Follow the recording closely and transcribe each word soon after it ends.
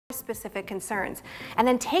specific concerns, and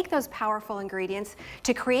then take those powerful ingredients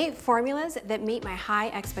to create formulas that meet my high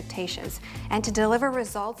expectations and to deliver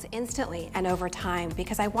results instantly and over time,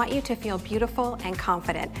 because I want you to feel beautiful and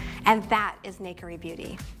confident, and that is Nakery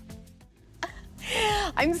Beauty.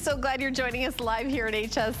 I'm so glad you're joining us live here at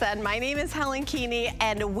HSN. My name is Helen Keeney,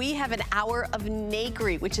 and we have an hour of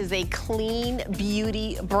Nakery, which is a clean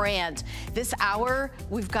beauty brand. This hour,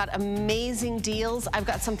 we've got amazing deals. I've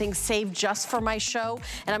got something saved just for my show,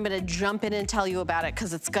 and I'm gonna jump in and tell you about it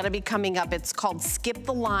because it's gonna be coming up. It's called Skip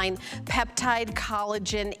the Line Peptide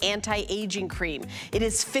Collagen Anti-Aging Cream. It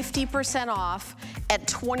is 50% off at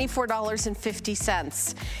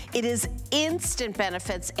 $24.50. It is instant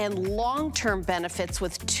benefits and long-term benefits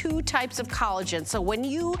with 2 types of collagen. So when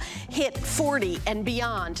you hit 40 and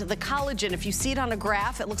beyond, the collagen, if you see it on a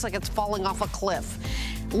graph, it looks like it's falling off a cliff.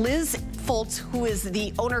 Liz Foltz, who is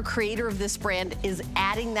the owner creator of this brand, is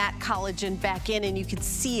adding that collagen back in, and you can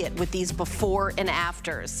see it with these before and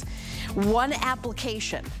afters. One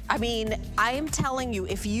application. I mean, I am telling you,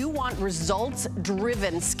 if you want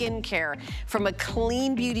results-driven skincare from a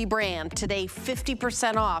clean beauty brand, today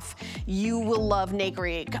 50% off, you will love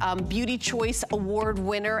Nakery. Beauty Choice Award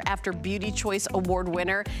winner after Beauty Choice Award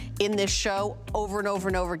winner in this show over and over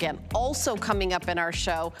and over again. Also coming up in our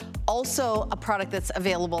show, also a product that's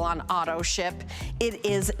available on auto ship. It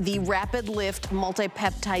is the Rapid Lift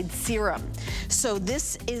Multi-Peptide Serum. So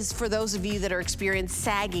this is for those of you that are experiencing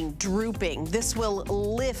sagging, drooping. This will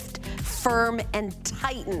lift, firm, and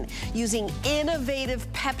tighten using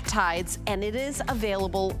innovative peptides, and it is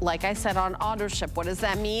available, like I said, on auto ship. What does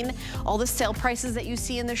that mean? All the sale prices that you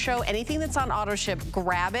see in the show, anything that's on auto ship,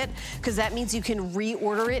 grab it, because that means you can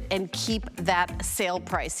reorder it and keep that sale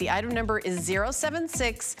price. The item number is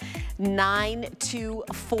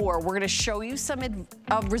 076924. We're gonna show you some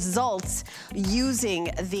results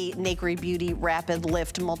using the Nakery Beauty Rapid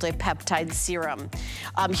Lift Multi-Peptide Serum.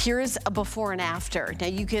 Here is a before and after. Now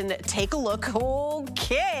you can take a look.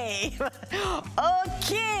 Okay.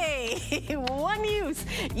 Okay. One use.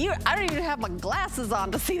 I don't even have my glasses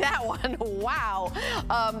on to see that one. Wow.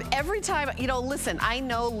 Every time, you know, listen, I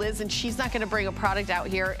know Liz, and she's not gonna bring a product out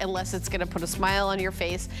here unless it's gonna put a smile on your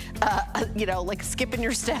face, you know, like skipping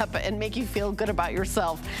your step and make you feel good about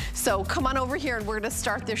yourself. So come on over here and we're gonna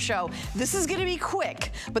start this show. This is gonna be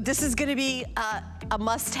quick, but this is gonna be a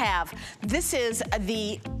must-have. This is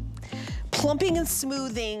the plumping and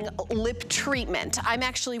smoothing lip treatment. I'm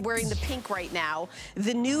actually wearing the pink right now.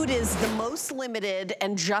 The nude is the most limited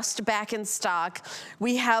and just back in stock.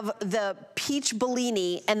 We have the peach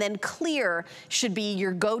Bellini, and then clear should be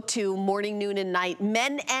your go-to morning, noon, and night,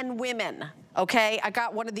 men and women. Okay, I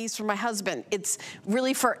got one of these for my husband. It's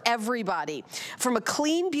really for everybody. From a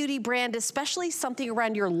clean beauty brand, especially something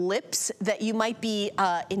around your lips that you might be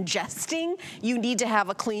ingesting, you need to have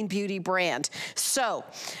a clean beauty brand. So,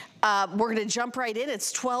 we're gonna jump right in.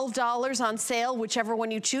 It's $12 on sale, whichever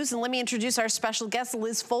one you choose. And let me introduce our special guest,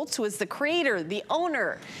 Liz Foltz, who is the creator, the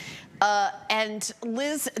owner. And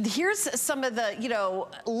Liz, here's some of the, you know,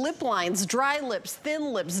 lip lines: dry lips,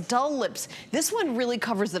 thin lips, dull lips. This one really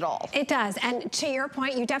covers it all. It does, and to your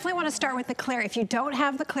point, you definitely want to start with the clear. If you don't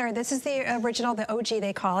have the clear, this is the original, the OG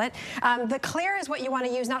they call it. The clear is what you want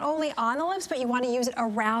to use not only on the lips, but you want to use it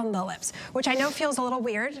around the lips, which I know feels a little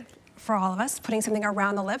weird for all of us, putting something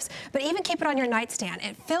around the lips, but even keep it on your nightstand.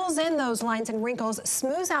 It fills in those lines and wrinkles,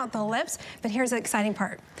 smooths out the lips, but here's the exciting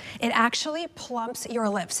part. It actually plumps your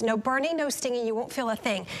lips. No burning, no stinging, you won't feel a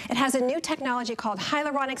thing. It has a new technology called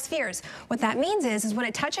hyaluronic spheres. What that means is when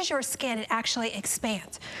it touches your skin, it actually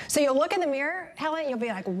expands. So you'll look in the mirror, Helen, you'll be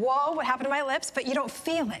like, whoa, what happened to my lips? But you don't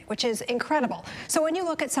feel it, which is incredible. So when you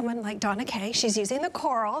look at someone like Donna Kay, she's using the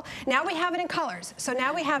coral. Now we have it in colors. So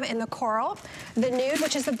now we have it in the coral, the nude,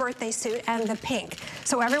 which is the birthday suit, and the pink.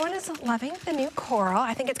 So everyone is loving the new coral.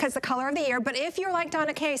 I think it's because the color of the year, but if you're like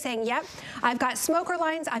Donna Kay saying, yep, I've got smoker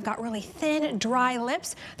lines, I've got really thin, dry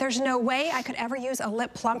lips, there's no way I could ever use a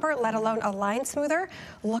lip plumper, let alone a line smoother.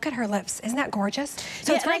 Look at her lips. Isn't that gorgeous?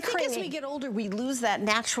 So yeah, it's very I think creamy. as we get older, we lose that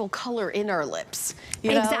natural color in our lips.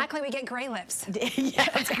 You know? Exactly, we get gray lips. Yeah,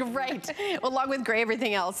 that's right. Along with gray,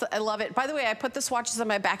 everything else. I love it. By the way, I put the swatches on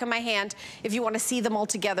my back of my hand if you want to see them all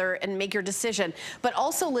together and make your decision. But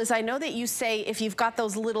also, Liz, I know that you say if you've got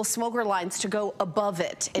those little smoker lines to go above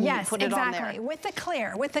it and you put it on there. Yes, exactly. With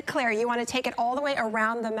the clear, you want to take it all the way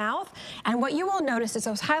around the mouth. And what you will notice is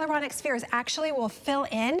those hyaluronic spheres actually will fill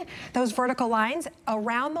in those vertical lines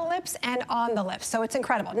around the lips and on the lips. So it's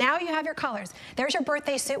incredible. Now you have your colors. There's your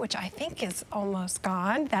birthday suit, which I think is almost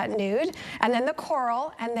gone, that nude. And then the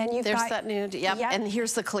coral, and then you've got... There's that nude, yep. And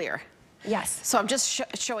here's the clear. Yes. So I'm just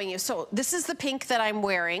showing you. So this is the pink that I'm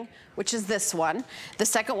wearing, which is this one. The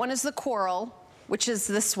second one is the coral, which is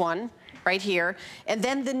this one right here, and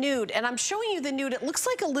then the nude. And I'm showing you the nude. It looks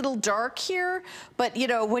like a little dark here, but you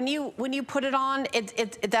know, when you put it on,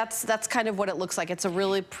 that's kind of what it looks like. It's a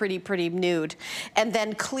really pretty nude. And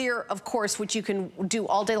then clear, of course, which you can do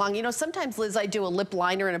all day long. You know, sometimes, Liz, I do a lip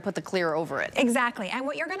liner and I put the clear over it. Exactly. And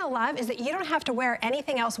what you're gonna love is that you don't have to wear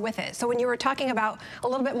anything else with it. So when you were talking about a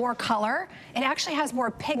little bit more color, it actually has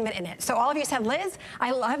more pigment in it. So all of you said, Liz,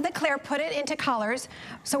 I love the clear, put it into colors.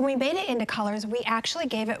 So when we made it into colors, we actually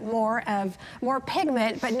gave it more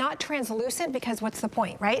pigment, but not translucent, because what's the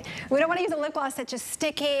point, right? We don't want to use a lip gloss that's just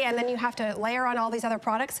sticky and then you have to layer on all these other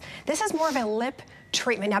products. This is more of a lip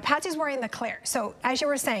treatment. Now, Patsy's wearing the clear. So as you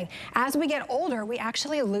were saying, as we get older, we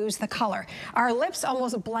actually lose the color. Our lips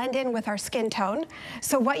almost blend in with our skin tone.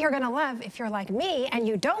 So what you're gonna love, if you're like me and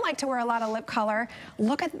you don't like to wear a lot of lip color,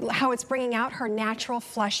 look at how it's bringing out her natural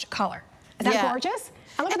flushed color. Is that gorgeous?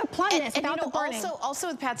 And look at the plumpness without the burning. Also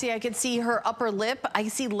with Patsy, I could see her upper lip. I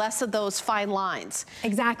see less of those fine lines.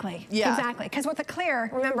 Exactly. Yeah. Exactly. Because with the clear,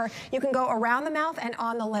 remember, you can go around the mouth and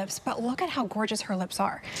on the lips, but look at how gorgeous her lips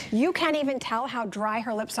are. You can't even tell how dry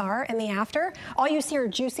her lips are in the after. All you see are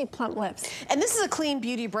juicy, plump lips. And this is a clean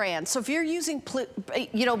beauty brand. So if you're using,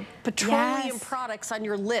 you know, petroleum products on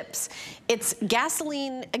your lips, it's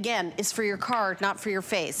gasoline, again, is for your car, not for your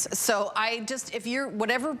face. So if you're,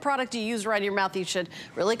 whatever product you use around your mouth, you should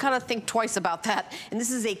really kind of think twice about that. And this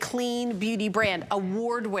is a clean beauty brand,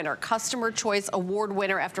 award winner, customer choice award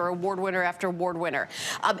winner after award winner after award winner.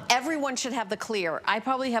 Everyone should have the clear. I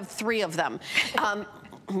probably have 3 of them.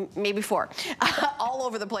 Maybe 4, all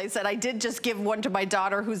over the place. And I did just give one to my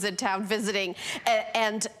daughter who's in town visiting.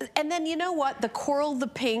 And then you know what? The coral, the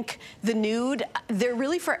pink, the nude, they're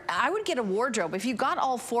really I would get a wardrobe. If you got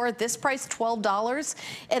all 4 at this price, $12,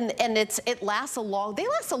 and they last a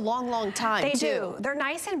long time. They do. They're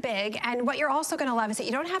nice and big. And what you're also gonna love is that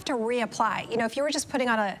you don't have to reapply. You know, if you were just putting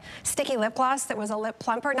on a sticky lip gloss that was a lip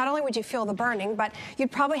plumper, not only would you feel the burning, but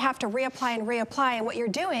you'd probably have to reapply and reapply. And what you're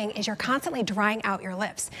doing is you're constantly drying out your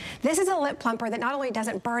lips. This is a lip plumper that not only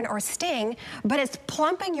doesn't burn or sting, but it's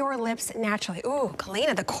plumping your lips naturally. Ooh,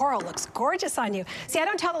 Galena, the coral looks gorgeous on you. See, I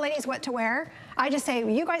don't tell the ladies what to wear. I just say,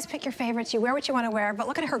 you guys pick your favorites, you wear what you want to wear, but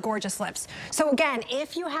look at her gorgeous lips. So again,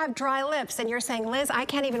 if you have dry lips and you're saying, Liz, I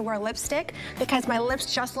can't even wear lipstick because my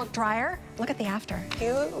lips just look drier, look at the after.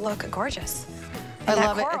 You look gorgeous. I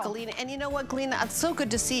love it, Galena. And you know what, Galena, it's so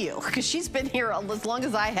good to see you, because she's been here as long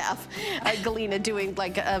as I have. Galena doing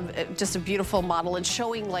like just a beautiful model and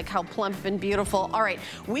showing like how plump and beautiful. All right,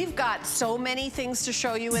 we've got so many things to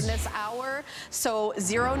show you in this hour. So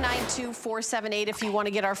 092478 if you want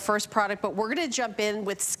to get our first product, but we're going to jump in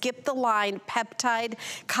with Skip the Line Peptide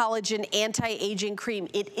Collagen Anti-Aging Cream.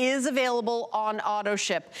 It is available on auto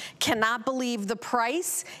ship. Cannot believe the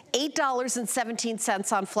price,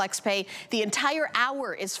 $8.17 on FlexPay. The entire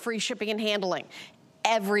hour is free shipping and handling.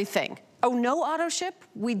 Everything. Oh, no auto ship?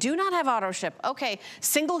 We do not have auto ship. Okay,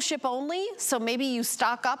 single ship only, so maybe you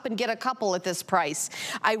stock up and get a couple at this price.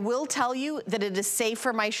 I will tell you that it is safe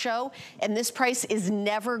for my show, and this price is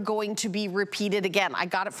never going to be repeated again. I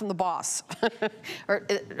got it from the boss.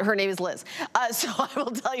 Her name is Liz. So I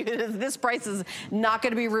will tell you that this price is not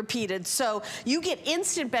going to be repeated. So you get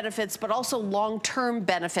instant benefits, but also long-term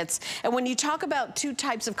benefits. And when you talk about 2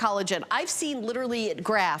 types of collagen, I've seen literally at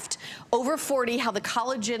Graft, over 40, how the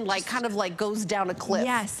collagen kind of goes down a cliff.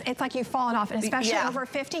 Yes, it's like you've fallen off, and especially over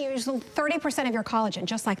 50, you lose 30% of your collagen,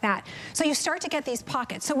 just like that. So you start to get these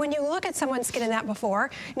pockets. So when you look at someone's skin in that before,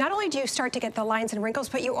 not only do you start to get the lines and wrinkles,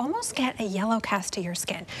 but you almost get a yellow cast to your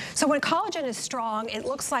skin. So when collagen is strong, it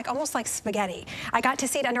looks like almost like spaghetti. I got to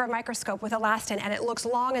see it under a microscope with elastin, and it looks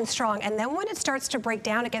long and strong. And then when it starts to break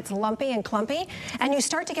down, it gets lumpy and clumpy, and you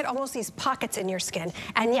start to get almost these pockets in your skin.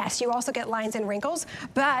 And yes, you also get lines and wrinkles,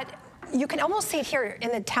 but you can almost see it here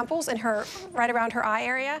in the temples and right around her eye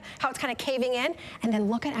area, how it's kind of caving in. And then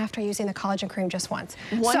look at after using the collagen cream just once.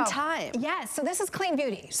 One time. Yes, so this is clean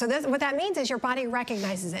beauty. So what that means is your body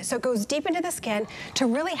recognizes it. So it goes deep into the skin to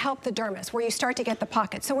really help the dermis, where you start to get the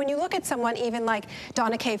pockets. So when you look at someone even like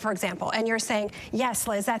Donna Kay, for example, and you're saying, yes,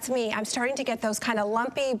 Liz, that's me. I'm starting to get those kind of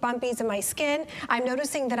lumpy bumpies in my skin. I'm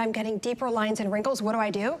noticing that I'm getting deeper lines and wrinkles. What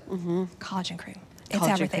do? Collagen cream. It's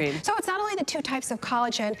everything. So it's not only the 2 types of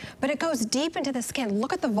collagen, but it goes deep into the skin.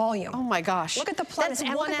 Look at the volume. Oh my gosh. Look at the plump. That's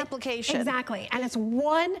one application. Exactly. And it's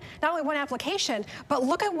not only one application, but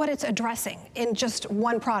look at what it's addressing in just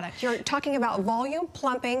one product. You're talking about volume,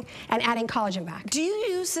 plumping, and adding collagen back. Do you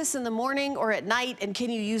use this in the morning or at night, and can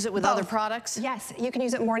you use it with other products? Yes, you can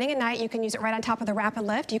use it morning and night. You can use it right on top of the Rapid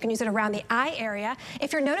Lift. You can use it around the eye area.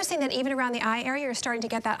 If you're noticing that even around the eye area, you're starting to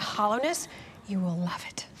get that hollowness, you will love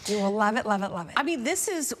it. You will love it, love it, love it. I mean, this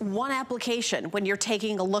is one application when you're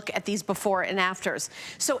taking a look at these before and afters.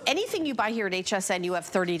 So anything you buy here at HSN, you have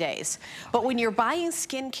 30 days. But when you're buying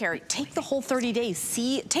skincare, take the whole 30 days.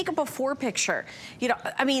 Take a before picture. You know,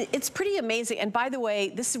 I mean, it's pretty amazing. And by the way,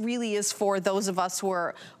 this really is for those of us who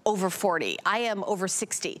are over 40. I am over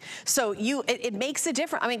 60. So it makes a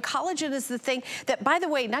difference. I mean, collagen is the thing that, by the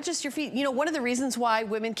way, not just your feet, you know, one of the reasons why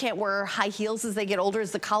women can't wear high heels as they get older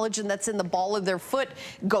is the collagen that's in the ball of their foot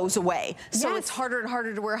goes away. So it's harder and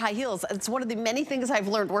harder to wear high heels. It's one of the many things I've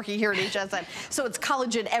learned working here at HSN. So it's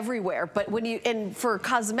collagen everywhere. But and for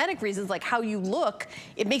cosmetic reasons, like how you look,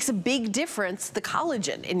 it makes a big difference, the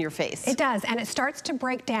collagen in your face. It does, and it starts to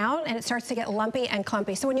break down and it starts to get lumpy and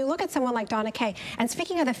clumpy. So when you look at someone like Donna Kay, and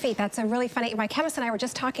speaking of the feet, that's a really funny, my chemist and I were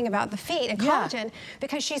just talking about the feet and collagen,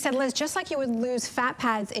 because she said, Liz, just like you would lose fat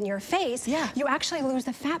pads in your face, you actually lose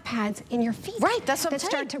the fat pads in your feet. Right, that's what I'm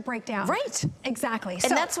saying. That start to break down. Right. Exactly.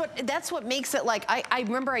 And that's what makes it like, I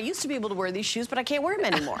remember I used to be able to wear these shoes, but I can't wear them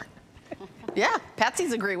anymore. Yeah,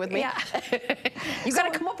 Patsy's agreeing with me. Yeah. You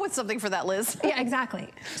got to come up with something for that, Liz. Yeah, exactly.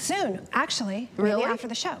 Soon, actually, maybe after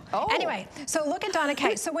the show. Oh. Anyway, so look at Donna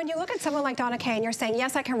Kay. So when you look at someone like Donna Kay and you're saying,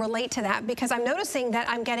 yes, I can relate to that because I'm noticing that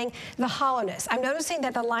I'm getting the hollowness. I'm noticing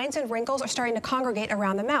that the lines and wrinkles are starting to congregate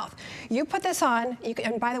around the mouth. You put this on,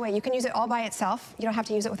 and by the way, you can use it all by itself. You don't have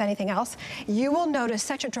to use it with anything else. You will notice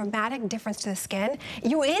such a dramatic difference to the skin.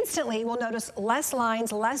 You instantly will notice less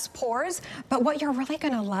lines, less pores, but what you're really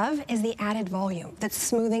going to love is the added volume that's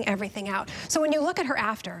smoothing everything out. So when you look at her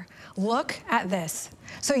after, look at this.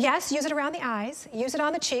 So yes, use it around the eyes, use it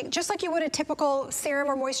on the cheek, just like you would a typical serum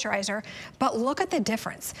or moisturizer, but look at the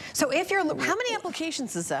difference. So if you're... How many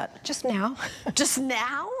applications is that? Just now. Just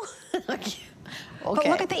now? Okay. But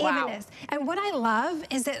look at the evenness. And what I love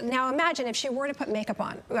is that, now imagine if she were to put makeup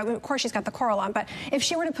on. I mean, of course she's got the coral on, but if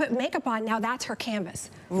she were to put makeup on, now that's her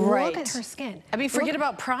canvas. Right. Look at her skin. I mean, forget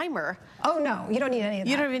about primer. Oh no, you don't need any of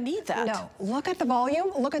that. You don't even need that. No, look at the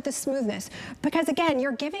volume, look at the smoothness. Because again,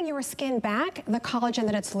 you're giving your skin back the collagen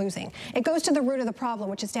that it's losing. It goes to the root of the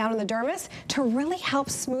problem, which is down in the dermis, to really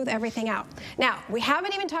help smooth everything out. Now, we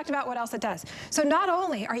haven't even talked about what else it does. So not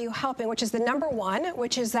only are you helping, which is the #1,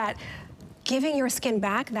 which is that giving your skin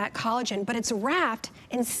back that collagen, but it's wrapped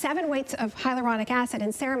in 7 weights of hyaluronic acid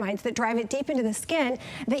and ceramides that drive it deep into the skin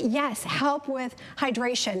that, yes, help with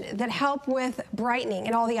hydration, that help with brightening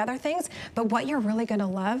and all the other things. But what you're really gonna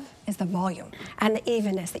love is the volume and the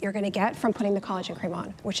evenness that you're gonna get from putting the collagen cream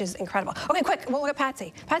on, which is incredible. Okay, quick, we'll look at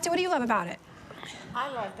Patsy. Patsy, what do you love about it?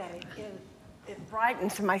 I love that it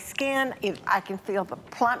brightens my skin. I can feel the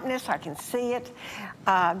plumpness. I can see it.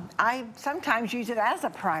 I sometimes use it as a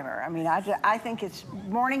primer. I mean, I think it's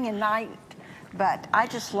morning and night, but I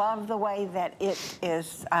just love the way that it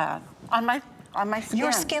is on my skin.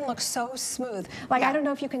 Your skin looks so smooth. Like, I don't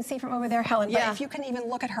know if you can see from over there, Helen, but if you can even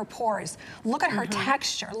look at her pores, look at her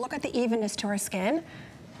texture, look at the evenness to her skin.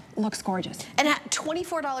 Looks gorgeous. And at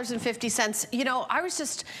 $24.50, you know, I was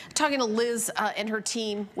just talking to Liz and her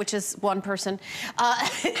team, which is one person,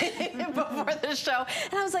 before the show,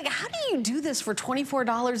 and I was like, how do you do this for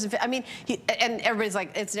 $24? I mean, and everybody's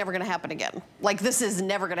like, it's never going to happen again. Like, this is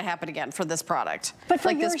never going to happen again for this product. But for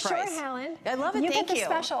like your this price. sure, Helen, I love it. You Thank get the you.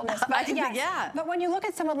 specialness. But But when you look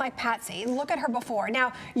at someone like Patsy, look at her before.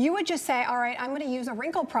 Now, you would just say, all right, I'm going to use a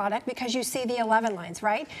wrinkle product because you see the 11 lines,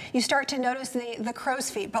 right? You start to notice the crow's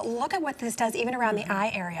feet. But look at what this does even around the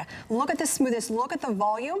eye area. Look at the smoothness, look at the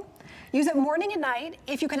volume. Use it morning and night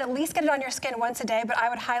if you can at least get it on your skin once a day, but I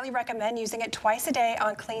would highly recommend using it twice a day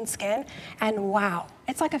on clean skin. And wow,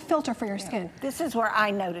 it's like a filter for your skin. This is where I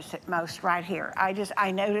notice it most, right here.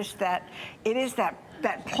 I notice that it is that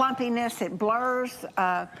plumpiness, it blurs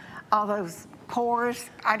all those pores.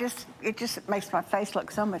 It just makes my face look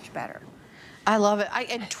so much better. I love it.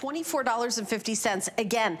 And $24.50.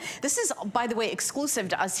 Again, this is, by the way, exclusive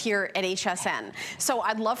to us here at HSN. So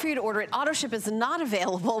I'd love for you to order it. Auto ship is not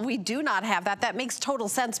available. We do not have that. That makes total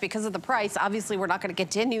sense because of the price. Obviously, we're not going to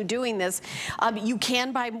continue doing this. You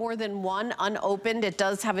can buy more than one unopened. It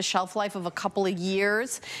does have a shelf life of a couple of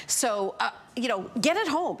years. So, you know, get it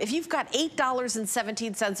home. If you've got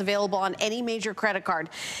 $8.17 available on any major credit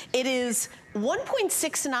card, it is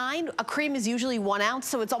 1.69, a cream is usually 1 ounce,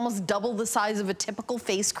 so it's almost double the size of a typical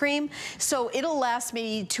face cream. So it'll last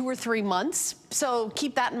maybe 2 or 3 months. So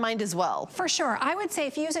keep that in mind as well. For sure. I would say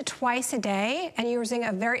if you use it twice a day and you're using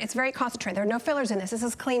it's very concentrated. There are no fillers in this. This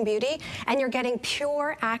is clean beauty and you're getting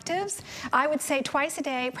pure actives. I would say twice a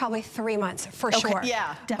day, probably 3 months for sure.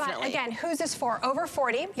 Yeah, definitely. But again, who's this for? Over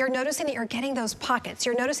 40, you're noticing that you're getting those pockets.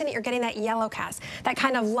 You're noticing that you're getting that yellow cast, that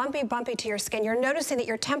kind of lumpy, bumpy to your skin. You're noticing that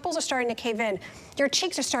your temples are starting to cave in. Your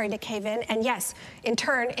cheeks are starting to cave in. And yes, in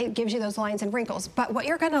turn, it gives you those lines and wrinkles. But what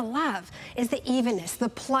you're gonna love is the evenness, the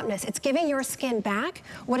plumpness. It's giving your skin back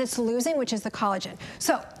what it's losing, which is the collagen.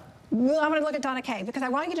 So I'm going to look at Donna Kay because I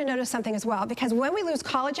want you to notice something as well, because when we lose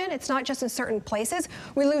collagen, it's not just in certain places,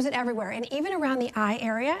 we lose it everywhere. And even around the eye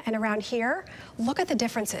area and around here, look at the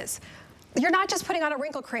differences. You're not just putting on a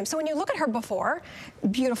wrinkle cream. So when you look at her before,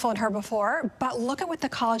 beautiful in her before, but look at what the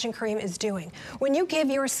collagen cream is doing. When you give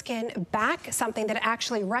your skin back something that it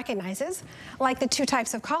actually recognizes, like the 2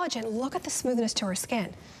 types of collagen, look at the smoothness to her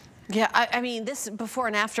skin. Yeah, I mean, this before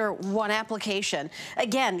and after one application.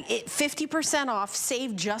 Again, 50% off,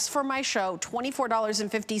 saved just for my show,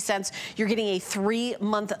 $24.50. You're getting a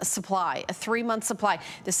 3-month supply, a 3-month supply.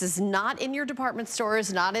 This is not in your department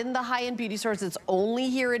stores, not in the high-end beauty stores. It's only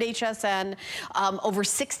here at HSN. Over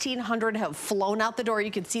 1,600 have flown out the door.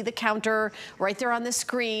 You can see the counter right there on the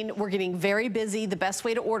screen. We're getting very busy. The best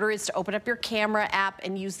way to order is to open up your camera app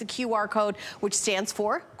and use the QR code, which stands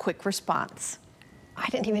for Quick Response. I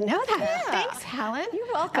didn't even know that. Yeah. Thanks, Helen.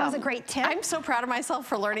 You're welcome. That was a great tip. I'm so proud of myself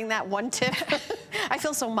for learning that one tip. I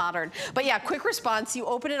feel so modern. But yeah, Quick Response, you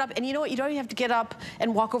open it up, and you know what? You don't even have to get up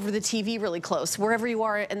and walk over to the TV really close. Wherever you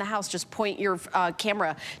are in the house, just point your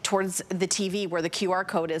camera towards the TV where the QR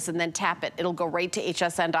code is and then tap it. It'll go right to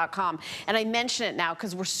hsn.com. And I mention it now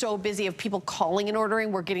because we're so busy of people calling and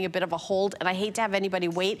ordering. We're getting a bit of a hold, and I hate to have anybody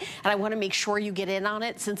wait, and I want to make sure you get in on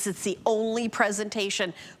it since it's the only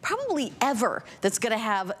presentation probably ever that's going to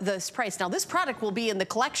have this price. Now, this product will be in the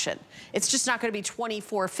collection. It's just not going to be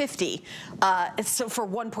 $24.50. So for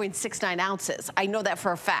 1.69 ounces. I know that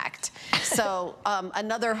for a fact. So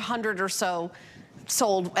another 100 or so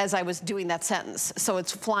sold as I was doing that sentence. So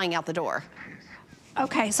it's flying out the door.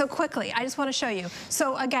 Okay, so quickly, I just want to show you.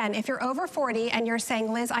 So again, if you're over 40 and you're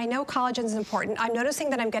saying, Liz, I know collagen is important. I'm noticing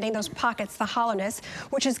that I'm getting those pockets, the hollowness,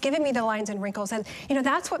 which is giving me the lines and wrinkles. And you know,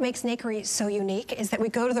 that's what makes Nakery so unique, is that we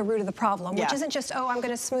go to the root of the problem, which isn't just, oh, I'm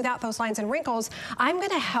going to smooth out those lines and wrinkles. I'm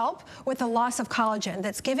going to help with the loss of collagen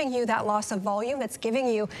that's giving you that loss of volume, that's giving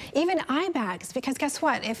you even eye bags. Because guess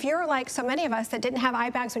what? If you're like so many of us that didn't have eye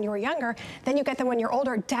bags when you were younger, then you get them when you're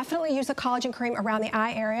older, definitely use a collagen cream around the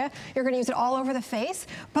eye area. You're going to use it all over the face.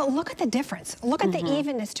 But look at the difference. Look at the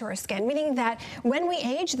evenness to her skin, meaning that when we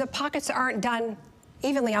age, the pockets aren't done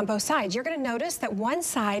evenly on both sides. You're going to notice that one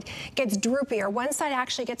side gets droopier, one side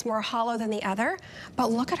actually gets more hollow than the other. But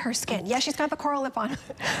look at her skin. Yes, she's got the coral lip on.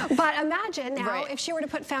 But imagine now if she were to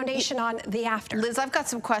put foundation on the after. Liz, I've got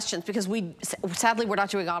some questions because sadly we're not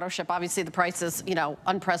doing auto ship. Obviously the price is, you know,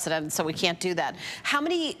 unprecedented, so we can't do that. How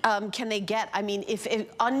many can they get? I mean, if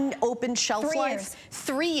unopened shelf 3 life, years.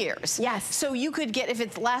 3 years. Yes. So you could get, if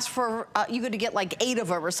it lasts for, you could get like 8 of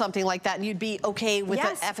them or something like that, and you'd be okay with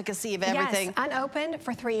the efficacy of everything. Yes, unopened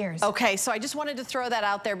for 3 years. Okay, so I just wanted to throw that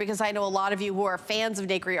out there because I know a lot of you who are fans of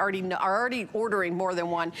Nakery are already ordering more than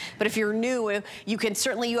one. But if you're new, you can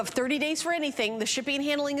certainly, you have 30 days for anything. The shipping and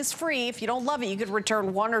handling is free. If you don't love it, you could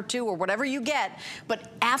return 1 or 2 or whatever you get.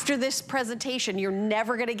 But after this presentation, you're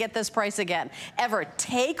never gonna get this price again, ever.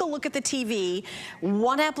 Take a look at the TV,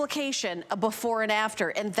 one application, a before and after,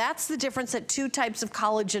 and that's the difference that 2 types of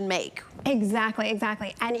collagen make. Exactly,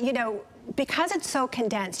 exactly. And you know, because it's so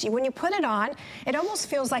condensed, when you put it on, it almost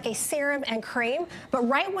feels like a serum and cream, but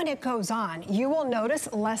right when it goes on, you will notice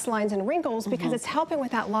less lines and wrinkles because it's helping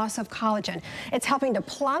with that loss of collagen. It's helping to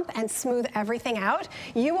plump and smooth everything out.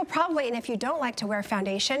 You will probably, and if you don't like to wear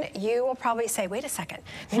foundation, you will probably say, wait a second,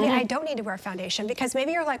 maybe I don't need to wear foundation, because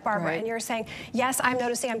maybe you're like Barbara and you're saying, yes, I'm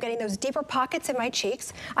noticing I'm getting those deeper pockets in my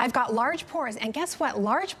cheeks. I've got large pores, and guess what?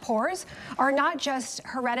 Large pores are not just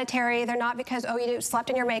hereditary. They're not because, oh, you slept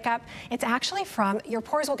in your makeup. It's actually from, your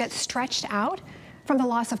pores will get stretched out from the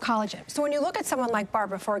loss of collagen. So when you look at someone like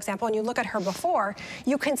Barbara, for example, and you look at her before,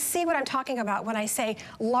 you can see what I'm talking about when I say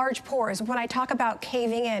large pores, when I talk about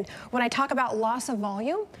caving in, when I talk about loss of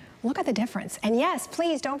volume. Look at the difference. And yes,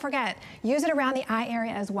 please don't forget, use it around the eye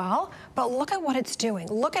area as well, but look at what it's doing.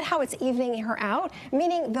 Look at how it's evening her out,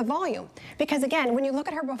 meaning the volume. Because again, when you look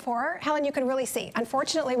at her before, Helen, you can really see.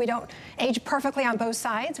 Unfortunately, we don't age perfectly on both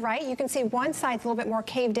sides, right? You can see one side's a little bit more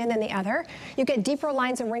caved in than the other. You get deeper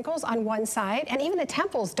lines and wrinkles on one side, and even the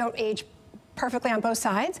temples don't age perfectly on both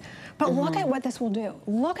sides, but look at what this will do.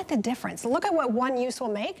 Look at the difference. Look at what one use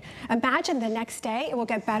will make. Imagine the next day it will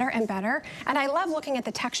get better and better. And I love looking at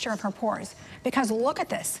the texture of her pores, because look at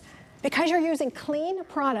this. Because you're using clean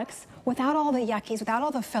products without all the yuckies, without all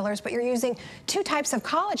the fillers, but you're using 2 types of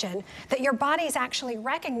collagen that your body is actually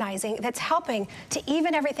recognizing, that's helping to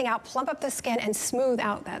even everything out, plump up the skin, and smooth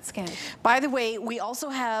out that skin. By the way, we also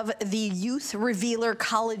have the Youth Revealer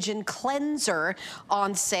Collagen Cleanser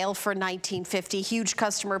on sale for $19.50. Huge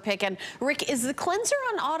customer pick. And Rick, is the cleanser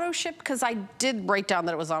on auto ship? Because I did write down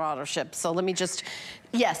that it was on auto ship. So let me just...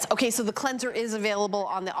 Yes, okay, so the cleanser is available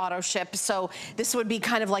on the auto ship. So this would be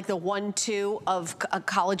kind of like the 1-2 of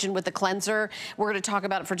collagen with the cleanser. We're gonna talk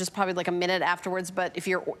about it for just probably like a minute afterwards, but if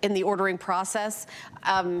you're in the ordering process,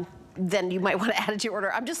 then you might want to add it to your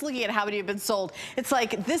order. I'm just looking at how many have been sold. It's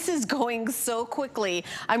like, this is going so quickly.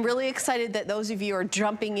 I'm really excited that those of you are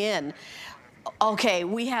jumping in. Okay,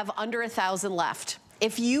 we have under 1,000 left.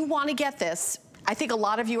 If you want to get this, I think a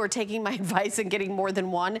lot of you are taking my advice and getting more than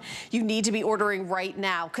one. You need to be ordering right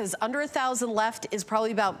now, because under 1,000 left is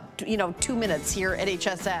probably about 2 minutes here at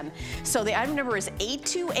HSN. So the item number is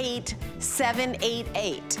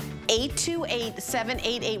 828788.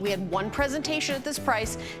 828788. We had one presentation at this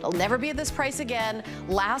price. It'll never be at this price again.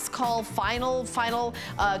 Last call, final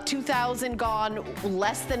 2,000 gone,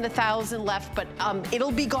 less than 1,000 left, but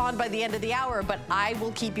it'll be gone by the end of the hour, but I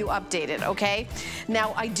will keep you updated, okay?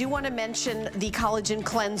 Now, I do want to mention the collagen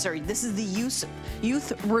cleanser. This is the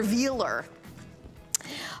Youth Revealer.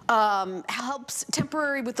 Helps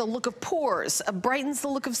temporary with the look of pores, brightens the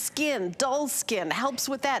look of skin, dull skin, helps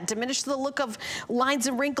with that, diminish the look of lines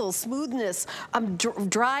and wrinkles, smoothness,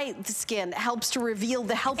 dry skin, helps to reveal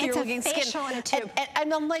the healthier looking skin. It's a facial in a tube.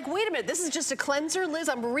 And I'm like, wait a minute, this is just a cleanser, Liz?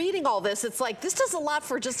 I'm reading all this. It's like, this does a lot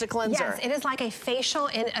for just a cleanser. Yes, it is like a facial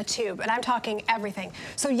in a tube, and I'm talking everything.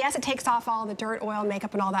 So yes, it takes off all the dirt, oil,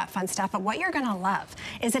 makeup, and all that fun stuff, but what you're gonna love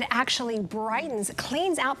is it actually brightens,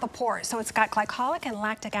 cleans out the pores. So it's got glycolic and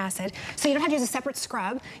lactic acid, so you don't have to use a separate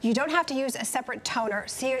scrub. You don't have to use a separate toner.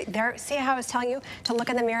 See how I was telling you to look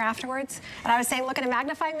in the mirror afterwards? And I was saying look in a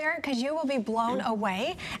magnifying mirror, because you will be blown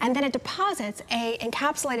away. And then it deposits a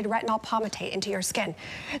encapsulated retinol palmitate into your skin.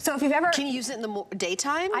 So if you've ever... Can you use it in the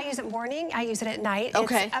daytime? I use it morning, I use it at night.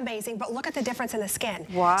 Okay. It's amazing, but look at the difference in the skin.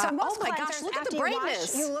 Wow. So most oh my gosh, look at the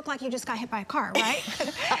brightness. You look like you just got hit by a car, right?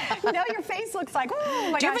 No, your face looks like, oh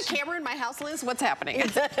my gosh. Do you have a camera in my house, Liz? What's happening?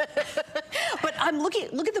 But I'm looking,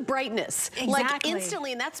 look at the brightness. Exactly. Like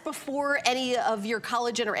instantly, and that's before any of your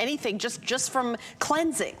collagen or anything, just from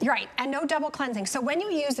cleansing. Right, and no double cleansing. So when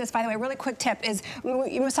you use this, by the way, really quick tip is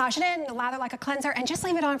you massage it in, lather like a cleanser, and just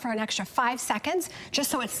leave it on for an extra 5 seconds,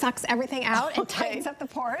 just so it sucks everything out and tightens up the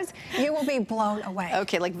pores. You will be blown away.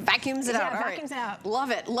 Okay, like vacuums it out. Yeah, vacuums it out.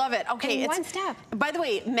 Love it, love it. Okay, in one step. By the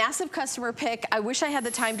way, massive customer pick. I wish I had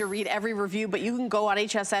the time to read every review, but you can go on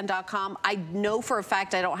hsn.com. I know for a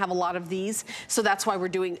fact I don't have a lot of these, so that's why we're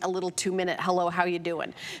doing a little 2-minute hello, how you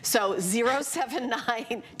doing? So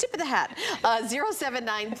 079, tip of the hat,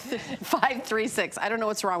 079-536. I don't know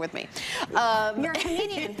what's wrong with me. You're a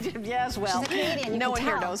comedian. Yes, well, she's a comedian. No one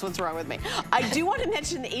here knows what's wrong with me. I do want to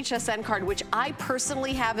mention the HSN card, which I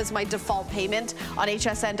personally have as my default payment on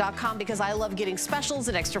hsn.com, because I love getting specials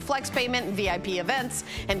and extra flex payment and VIP events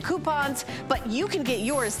and coupons, but you can get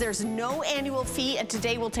yours. There's no annual fee, and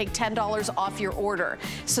today we'll take $10 off your order.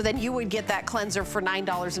 So then you would get that cleanser for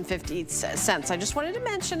 $9.50. I just wanted to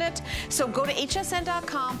mention it. So go to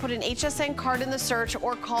hsn.com, put an HSN card in the search,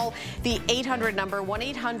 or call the 800 number,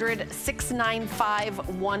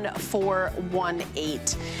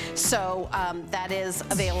 1-800-695-1418. So that is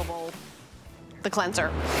available, the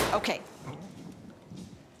cleanser. Okay.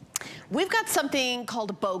 We've got something called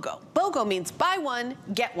a BOGO. BOGO means buy one,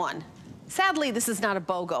 get one. Sadly, this is not a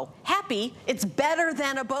BOGO. Happy, it's better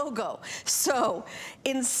than a BOGO. So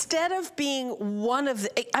instead of being one of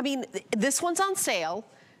the, I mean, this one's on sale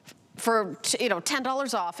for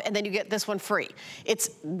 $10 off, and then you get this one free. It's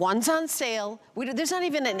one's on sale. There's not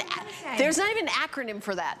even an acronym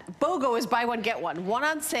for that. BOGO is buy one get one. One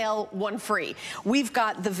on sale, one free. We've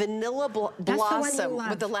got the vanilla blossom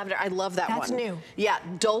with the lavender. I love that one. That's new. Yeah,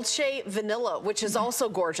 Dolce Vanilla, which is also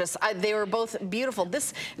gorgeous. They were both beautiful.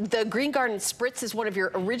 The Green Garden Spritz is one of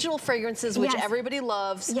your original fragrances, which everybody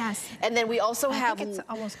loves. Yes. And then we also have. I think it's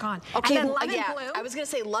almost gone. Okay, and then Love and Bloom. I was gonna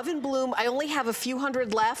say Love and Bloom. I only have a few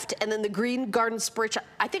hundred left, and then the Green Garden Spritz,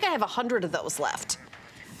 I think I have 100 of those left.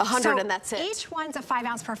 100 and that's it. Each one's a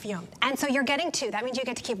 5-ounce perfume. And so you're getting 2. That means you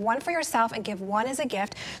get to keep 1 for yourself and give 1 as a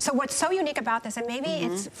gift. So what's so unique about this, and maybe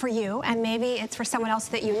it's for you, and maybe it's for someone else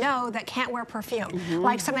that you know that can't wear perfume,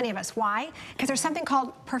 like so many of us. Why? Because there's something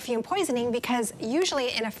called perfume poisoning, because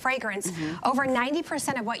usually in a fragrance, over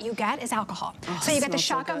 90% of what you get is alcohol. So you get the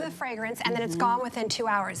shock of the fragrance, and then it's gone within 2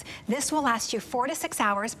 hours. This will last you 4 to 6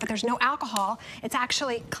 hours, but there's no alcohol. It's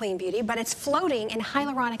actually clean beauty, but it's floating in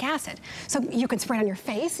hyaluronic acid. So you can spray it on your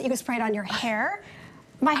face, you can spray it on your hair.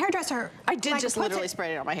 My hairdresser, I did just literally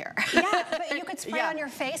spray it on my hair. Yeah, but you could spray it on your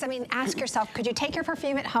face. I mean, ask yourself, could you take your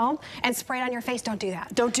perfume at home and spray it on your face? Don't do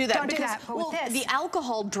that. Don't do that. Don't do that. But well, with this, the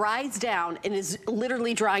alcohol dries down and is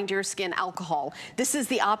literally drying to your skin alcohol. This is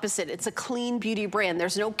the opposite. It's a clean beauty brand.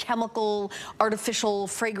 There's no chemical, artificial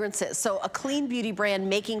fragrances. So a clean beauty brand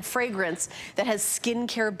making fragrance that has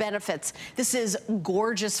skincare benefits. This is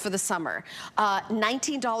gorgeous for the summer.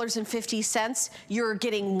 $19.50. You're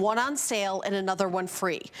getting 1 on sale and another 1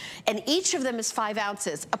 free. And each of them is 5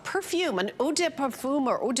 ounces. A perfume, an eau de parfum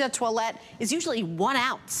or eau de toilette is usually 1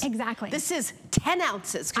 ounce. Exactly. This is 10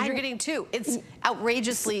 ounces because you're getting 2. It's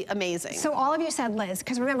outrageously amazing. So all of you said Liz,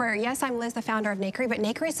 because remember, yes, I'm Liz, the founder of Nakery, but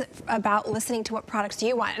Nakery is about listening to what products do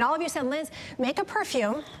you want. And all of you said, Liz, make a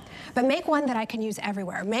perfume, but make one that I can use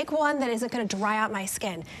everywhere. Make one that isn't going to dry out my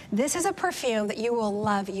skin. This is a perfume that you will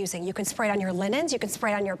love using. You can spray it on your linens, you can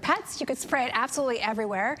spray it on your pets, you can spray it absolutely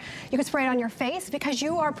everywhere. You can spray it on your face because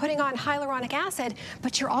you are putting on hyaluronic acid,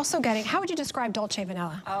 but you're also getting, how would you describe Dolce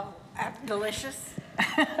Vanilla? Oh, delicious.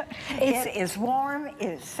 It is warm, it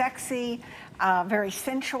is sexy, very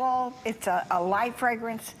sensual. It's a light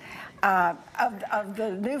fragrance. Of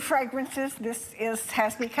the new fragrances, this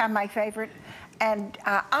has become my favorite. And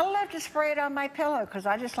I love to spray it on my pillow because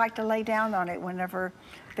I just like to lay down on it whenever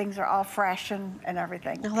things are all fresh and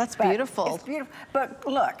everything. Oh, that's beautiful. It's beautiful. But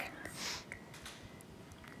look,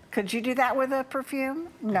 could you do that with a perfume?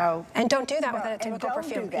 No. And don't do that with a typical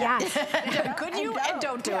perfume. Yes. Could you? And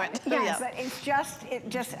don't do it. Yes, but it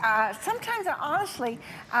just, sometimes I honestly,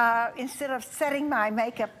 instead of setting my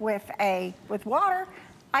makeup with water,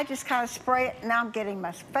 I just kind of spray it. Now I'm getting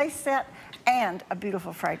my face set and a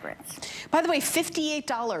beautiful fragrance. By the way,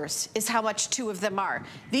 $58 is how much 2 of them are.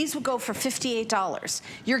 These will go for $58.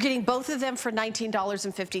 You're getting both of them for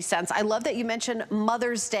 $19.50. I love that you mentioned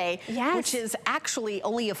Mother's Day, which is actually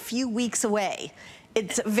only a few weeks away.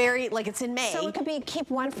 It's very, like, it's in May. So it could be keep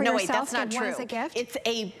 1 for yourself, wait, that's not true. One as a gift? It's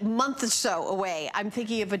a month or so away. I'm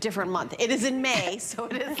thinking of a different month. It is in May, so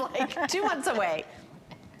it is like 2 months away.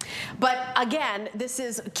 But again, this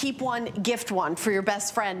is keep 1, gift 1 for your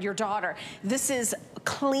best friend, your daughter. This is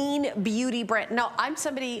clean beauty brand. No, I'm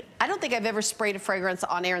somebody, I don't think I've ever sprayed a fragrance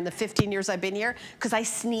on air in the 15 years I've been here because I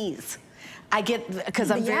sneeze. I get,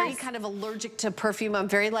 because I'm very kind of allergic to perfume. I'm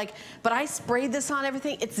very but I sprayed this on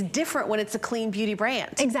everything. It's different when it's a clean beauty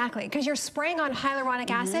brand. Exactly, because you're spraying on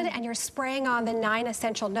hyaluronic acid and you're spraying on the 9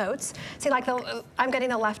 essential notes. See, like I'm getting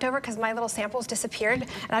the leftover because my little samples disappeared.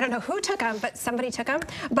 And I don't know who took them, but somebody took them.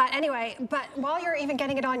 But anyway, while you're even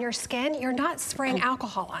getting it on your skin, you're not spraying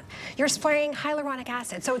alcohol on. You're spraying hyaluronic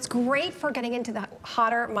acid. So it's great for getting into the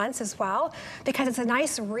hotter months as well, because it's a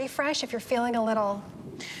nice refresh if you're feeling a little...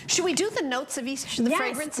 Should we do the notes of each of the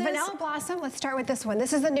fragrances? Vanilla Blossom. Let's start with this one.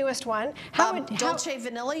 This is the newest one. Dolce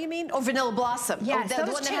Vanilla, you mean? Or Vanilla Blossom? Yes, the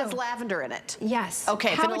one that has lavender in it. Yes. Okay,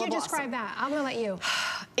 How Vanilla would you Blossom. describe that? I'm going to let you.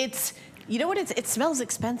 It's... You know what? It smells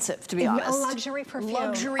expensive, to be honest. A luxury perfume.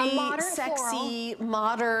 Luxury, modern sexy,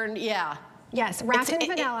 modern, yeah. Yes, wrapped in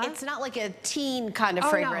vanilla. It's not like a teen kind of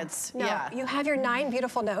fragrance. No, yeah. You have your 9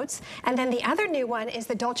 beautiful notes. And then the other new one is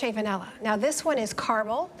the Dolce Vanilla. Now this one is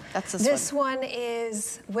caramel. That's this one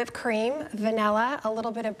is whipped cream, vanilla, a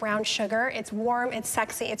little bit of brown sugar. It's warm, it's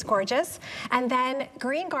sexy, it's gorgeous. And then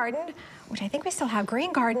Green Garden, which I think we still have.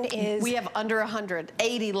 Green Garden is... We have under 100,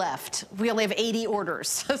 80 left. We only have 80 orders,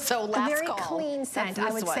 so last call. A very clean scent,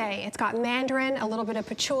 I would say. It's got mandarin, a little bit of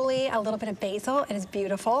patchouli, a little bit of basil. It is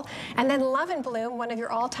beautiful. And then Love and Bloom, one of your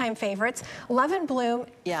all-time favorites. Love and Bloom,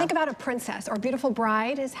 think about a princess or beautiful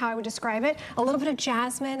bride is how I would describe it. A little bit of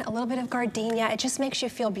jasmine, a little bit of gardenia. It just makes you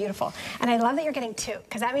feel beautiful. And I love that you're getting 2,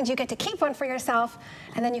 because that means you get to keep 1 for yourself,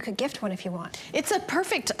 and then you could gift 1 if you want. It's a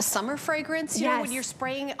perfect summer fragrance, you know, when you're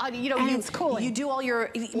spraying, you know, it's cooling. You do all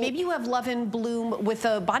your, maybe you have Love and Bloom with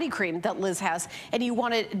a body cream that Liz has, and you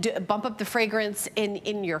want to bump up the fragrance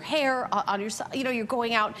in your hair, on your, you know, you're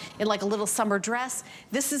going out in like a little summer dress.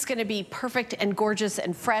 This is going to be perfect and gorgeous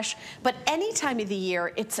and fresh, but any time of the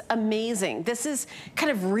year, it's amazing. This is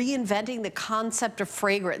kind of reinventing the concept of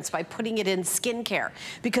fragrance by putting it in skincare,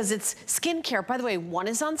 because it's skincare. By the way, one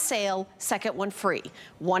is on sale, second one free.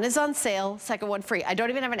 One is on sale, second one free. I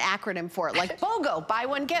don't even have an acronym for it, like BOGO, buy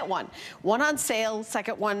one, get one. One on sale,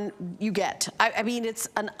 second one you get. I mean, it's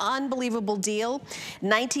an unbelievable deal.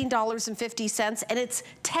 $19.50, and it's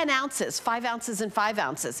 10 ounces, 5 ounces and 5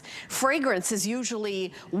 ounces. Fragrance is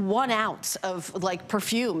usually 1 ounce of like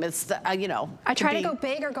perfume. It's the, you know. I try to go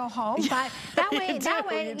big or go home, but that way,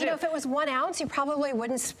 you know, if it was 1 ounce, you probably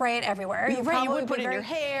wouldn't spray it everywhere. You would put it in your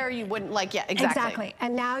hair, you wouldn't like, yeah, exactly. Exactly,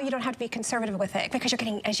 and now you don't have to be conservative with it because you're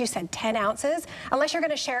getting, as you said, 10 ounces, unless you're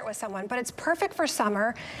gonna share it with someone, but it's perfect for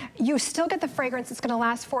summer. You still get the fragrance that's gonna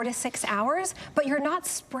last 4 to 6 hours, but you're not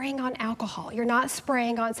spraying on alcohol. You're not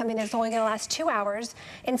spraying on something that's only gonna last 2 hours.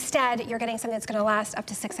 Instead, you're getting something that's gonna last up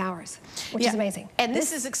to 6 hours, which is amazing. And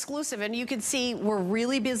this is exclusive, and you can see we're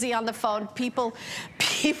really busy on the phone. People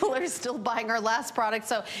are still buying our last product,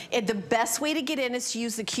 so the best way to get in is to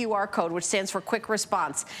use the QR code, which stands for quick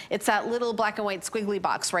response. It's that little black and white squiggly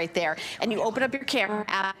box right there, and you open up your camera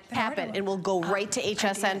app, tap it, and we'll go right to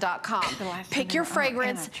hsn.com. Pick your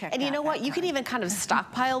fragrance, and you know what? You can even kind of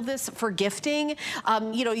stockpile this for gifting.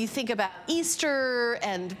 You know, you think about Easter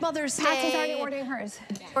and Mother's Day. Patsy's already ordering hers.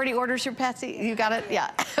 Already orders your Patsy? You got it?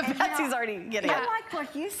 Yeah. Patsy's already getting it. I like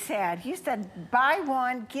what you said. You said buy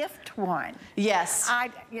one, gift one. Yes. I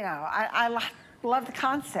love the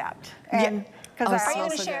concept. And are you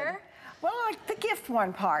going to share? Well, like the gift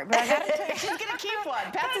one part, but I got to take. She's going to keep one.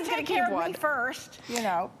 Patsy's going to keep one. Me first, you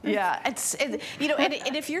know. Yeah, you know,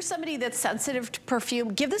 and if you're somebody that's sensitive to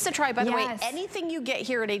perfume, give this a try. By the way, anything you get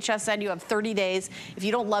here at HSN, you have 30 days. If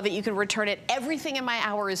you don't love it, you can return it. Everything in my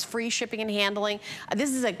hour is free shipping and handling.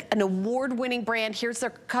 This is an award-winning brand. Here's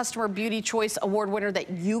their Customer Beauty Choice Award winner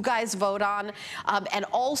that you guys vote on, and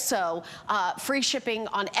also free shipping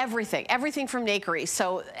on everything from Nakery.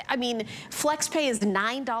 So, I mean, FlexPay is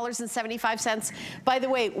 $9.75. By the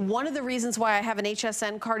way, one of the reasons why I have an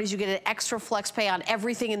HSN card is you get an extra FlexPay on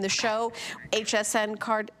everything in the show. HSN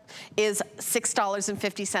card is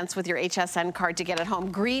 $6.50 with your HSN card to get it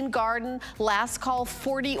home. Green Garden, last call,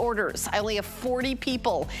 40 orders. I only have 40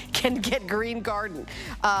 people can get Green Garden.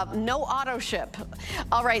 No auto ship.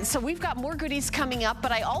 All right, so we've got more goodies coming up,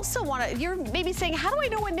 but I also want to, you're maybe saying, how do I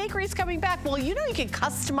know when Nakery is coming back? Well, you know you can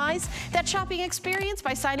customize that shopping experience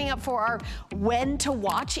by signing up for our when to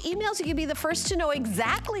watch emails. You can be the first to know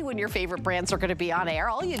exactly when your favorite brands are going to be on air.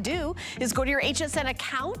 All you do is go to your HSN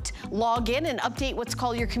account, log in, and update what's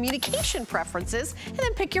called your communication preferences, and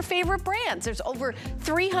then pick your favorite brands. There's over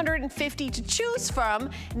 350 to choose from.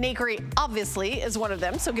 Nakery obviously is one of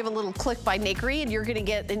them, so give a little click by Nakery and you're gonna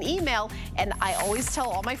get an email. And I always tell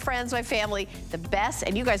all my friends, my family, the best,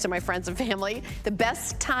 and you guys are my friends and family, the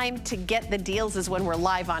best time to get the deals is when we're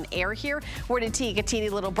live on air here. We're gonna take a teeny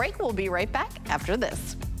little break. We'll be right back after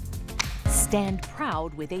this. Stand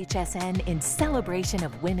proud with HSN in celebration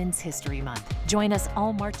of Women's History Month. Join us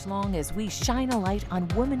all March long as we shine a light on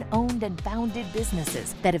women-owned and founded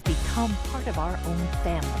businesses that have become part of our own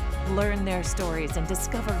family. Learn their stories and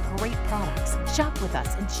discover great products. Shop with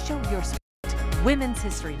us and show your support. Women's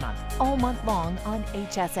History Month, all month long on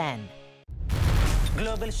HSN.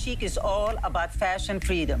 Global Chic is all about fashion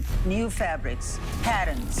freedom, new fabrics,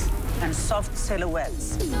 patterns, and soft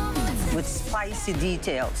silhouettes with spicy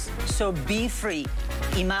details. So be free.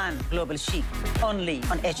 Iman Global Chic, only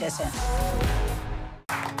on HSN.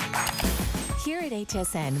 Here at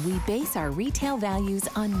HSN, we base our retail values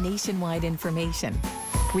on nationwide information.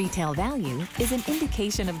 Retail value is an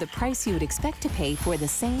indication of the price you would expect to pay for the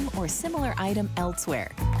same or similar item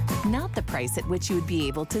elsewhere, not the price at which you would be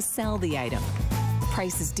able to sell the item.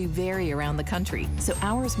 Prices do vary around the country, so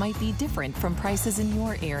ours might be different from prices in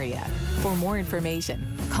your area. For more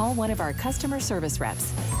information, call one of our customer service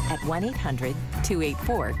reps at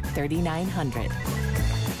 1-800-284-3900.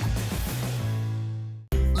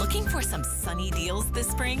 Looking for some sunny deals this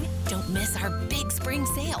spring? Don't miss our big spring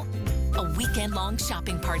sale. A weekend-long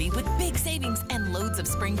shopping party with big savings and loads of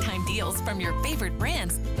springtime deals from your favorite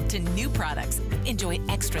brands to new products. Enjoy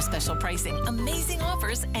extra special pricing, amazing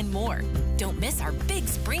offers, and more. Don't miss our big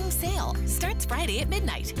spring sale. Starts Friday at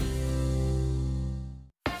midnight.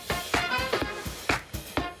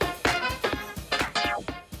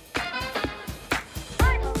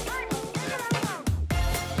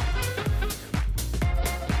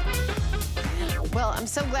 Well, I'm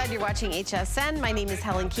so glad you're watching HSN. My name is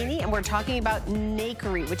Helen Keeney, and we're talking about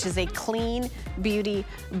Nakery, which is a clean beauty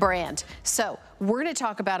brand. So we're going to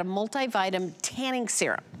talk about a multivitamin tanning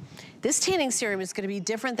serum. This tanning serum is going to be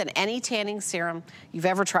different than any tanning serum you've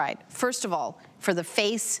ever tried. First of all, for the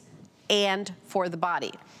face and for the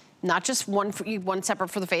body. Not just one separate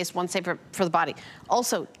for the face, one separate for the body.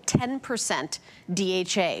 Also, 10%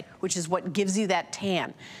 DHA, which is what gives you that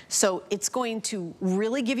tan. So it's going to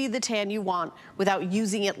really give you the tan you want without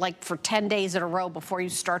using it like for 10 days in a row before you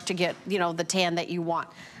start to get, you know, the tan that you want.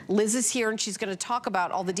 Liz is here and she's going to talk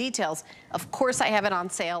about all the details. Of course, I have it on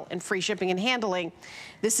sale and free shipping and handling.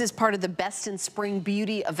 This is part of the Best in Spring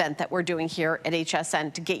Beauty event that we're doing here at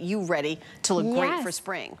HSN to get you ready to look great for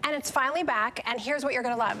spring. And it's finally back, and here's what you're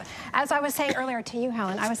going to love. As I was saying earlier to you,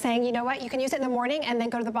 Helen, I was saying, you know what? You can use it in the morning and then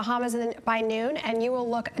go to the Bahamas by noon, and you will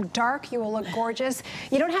look dark, you will look gorgeous.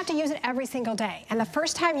 You don't have to use it every single day. And the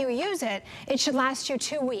first time you use it, it should last you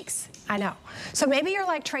 2 weeks. I know. So maybe you're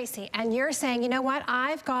like Tracy, and you're saying, you know what?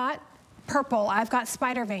 I've got purple, I've got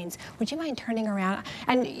spider veins. Would you mind turning around?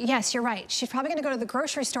 And yes, you're right. She's probably gonna go to the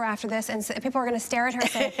grocery store after this, and people are gonna stare at her and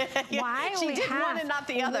say, why only half? She did one and not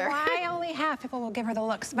the other. Why only half? People will give her the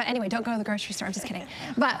looks. But anyway, don't go to the grocery store, I'm just kidding.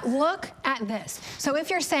 But look at this. So if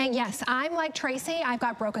you're saying, yes, I'm like Tracy, I've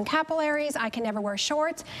got broken capillaries, I can never wear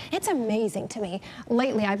shorts, it's amazing to me.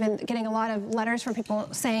 Lately, I've been getting a lot of letters from people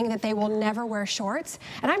saying that they will never wear shorts.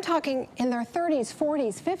 And I'm talking in their 30s,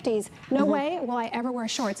 40s, 50s, no way will I ever wear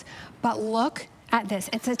shorts. But look at this.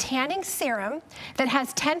 It's a tanning serum that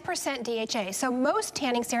has 10% DHA. So most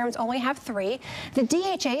tanning serums only have 3. The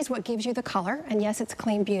DHA is what gives you the color, and yes, it's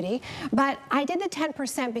clean beauty. But I did the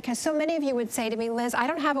 10% because so many of you would say to me, Liz, I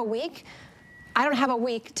don't have a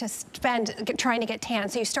week to spend trying to get tan.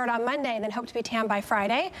 So you start on Monday and then hope to be tan by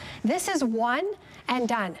Friday. This is one and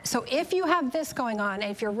done. So if you have this going on,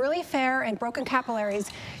 and if you're really fair and broken capillaries,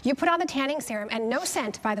 you put on the tanning serum, and no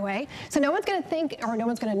scent, by the way. So no one's gonna think, or no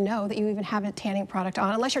one's gonna know that you even have a tanning product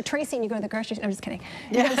on, unless you're Tracy and you go to the grocery store. I'm just kidding.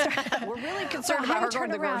 We're really concerned about her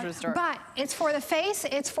going to the grocery store. But it's for the face,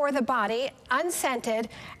 it's for the body, unscented,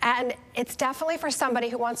 and it's definitely for somebody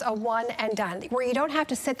who wants a one and done, where you don't have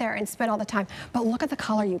to sit there and spend all the time. But look at the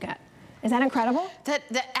color you get. Is that incredible? That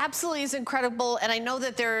absolutely is incredible, and I know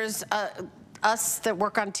that there's us that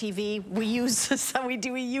work on TV, we use this,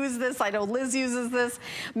 we use this. I know Liz uses this.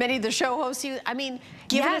 Many of the show hosts use. I mean,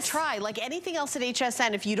 give it a try. Like anything else at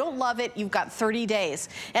HSN, if you don't love it, you've got 30 days.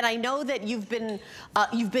 And I know that you've been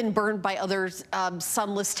burned by other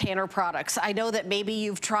sunless tanner products. I know that maybe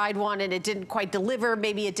you've tried one and it didn't quite deliver.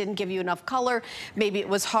 Maybe it didn't give you enough color. Maybe it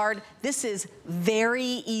was hard. This is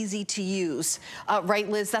very easy to use, right,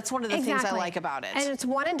 Liz? That's one of the things I like about it. And it's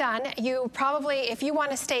one and done. You probably, if you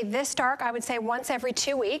want to stay this dark, I would say once every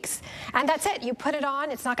 2 weeks, and that's it. You put it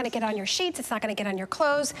on, it's not going to get on your sheets, it's not going to get on your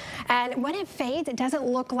clothes, and when it fades, it doesn't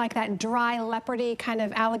look like that dry, leopardy kind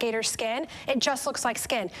of alligator skin. It just looks like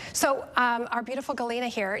skin. So our beautiful Galena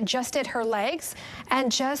here just did her legs,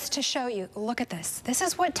 and just to show you, look at this. This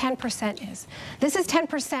is what 10% is. This is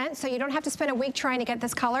 10%, so you don't have to spend a week trying to get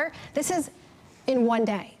this color. This is in one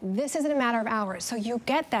day. This isn't a matter of hours. So you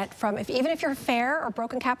get that from, even if you're fair or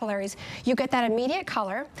broken capillaries, you get that immediate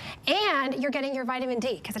color, and you're getting your vitamin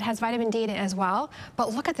D, because it has vitamin D in it as well.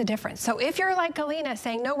 But look at the difference. So if you're like Galena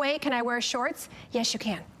saying, no way can I wear shorts? Yes, you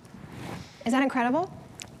can. Is that incredible?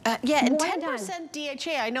 Yeah, and 10%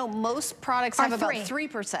 DHA. I know most products have about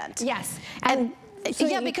 3%. Yes. And so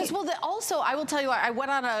yeah, because also I will tell you, I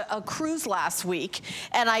went on a cruise last week,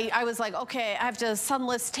 and I was like, okay, I have to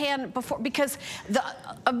sunless tan before, because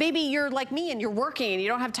maybe you're like me and you're working and you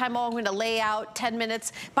don't have time. Oh, I'm going to lay out 10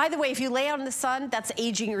 minutes. By the way, if you lay out in the sun, that's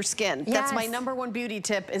aging your skin. Yes. That's my #1 beauty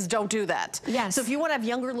tip, is don't do that. Yes. So if you want to have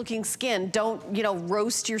younger looking skin, don't, you know,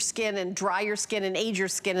 roast your skin and dry your skin and age your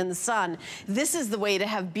skin in the sun. This is the way to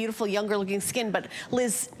have beautiful younger looking skin. But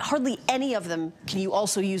Liz, hardly any of them can you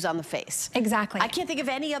also use on the face. Exactly. I can't think of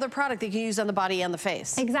any other product that you can use on the body and the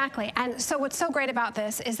face. Exactly. And so what's so great about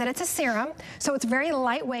this is that it's a serum, so it's very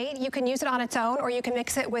lightweight. You can use it on its own, or you can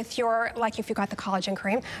mix it with your, like if you got the collagen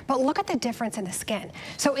cream. But look at the difference in the skin.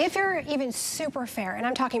 So if you're even super fair, and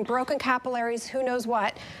I'm talking broken capillaries, who knows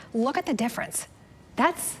what, look at the difference.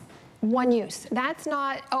 That's one use. That's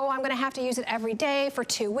not, oh, I'm going to have to use it every day for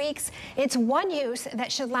 2 weeks. It's one use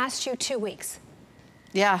that should last you 2 weeks.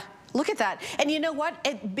 Yeah. Look at that. And you know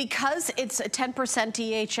what? Because it's a 10%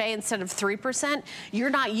 DHA instead of 3%, you're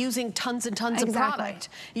not using tons and tons of product.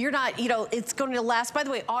 You're not, you know, it's going to last. By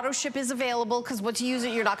the way, auto ship is available because once you use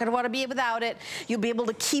it, you're not going to want to be without it. You'll be able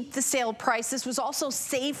to keep the sale price. This was also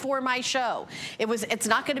Save for My Show. It's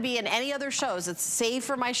not going to be in any other shows. It's Save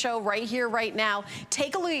for My Show right here, right now.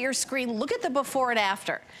 Take a look at your screen. Look at the before and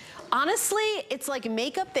after. Honestly, it's like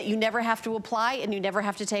makeup that you never have to apply and you never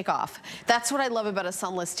have to take off. That's what I love about a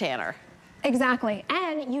sunless tanner. Exactly,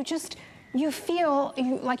 and you feel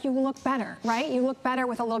like you look better, right? You look better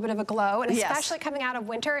with a little bit of a glow, and especially coming out of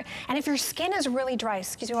winter. And if your skin is really dry,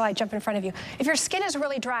 excuse me while I jump in front of you. If your skin is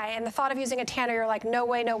really dry and the thought of using a tanner, you're like, no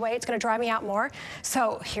way, it's gonna dry me out more.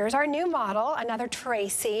 So here's our new model, another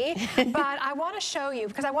Tracy. But I wanna show you,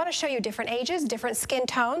 because I wanna show you different ages, different skin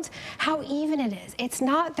tones, how even it is. It's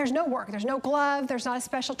not, there's no work, there's no glove, there's not a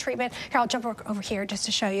special treatment. Here, I'll jump over here just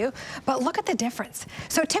to show you. But look at the difference.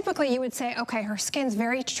 So typically you would say, okay, her skin's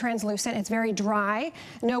very translucent, it's very dry.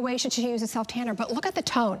 No way should she use a self-tanner, but look at the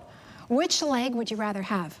tone. Which leg would you rather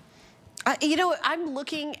have? You know, I'm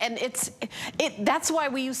looking, and that's why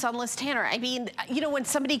we use sunless tanner. I mean, you know, when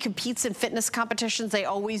somebody competes in fitness competitions, they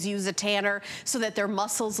always use a tanner so that their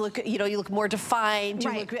muscles look, you know, you look more defined,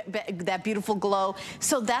 you look that beautiful glow.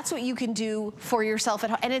 So that's what you can do for yourself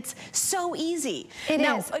at home, and it's so easy.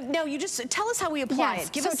 Now, you just tell us how we apply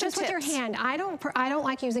it. Give us some tips. With your hand. I don't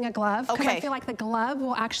like using a glove because I feel like the glove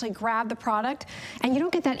will actually grab the product, and you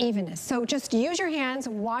don't get that evenness. So just use your hands,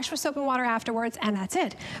 wash with soap and water afterwards, and that's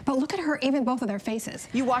it. But look at her. Even both of their faces.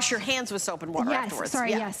 You wash your hands with soap and water afterwards. Sorry,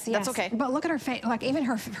 yes. That's okay. But look at her face, like even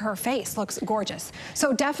her face looks gorgeous.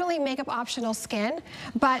 So definitely makeup optional skin,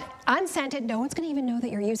 but unscented, no one's gonna even know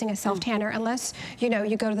that you're using a self-tanner unless, you know,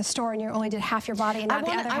 you go to the store and you only did half your body and not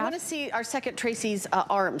the other half. I wanna see our second Tracy's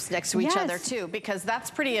arms next to each other too, because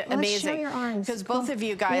that's pretty amazing. Let's show your arms. Because both of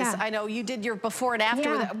you guys, I know you did your before and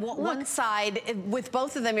after with one side with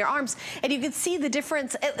both of them, your arms, and you can see the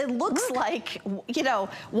difference. It looks like, you know,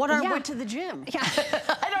 one arm went to the gym.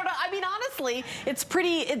 I don't know. I mean, honestly, it's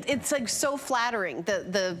pretty, it's like so flattering,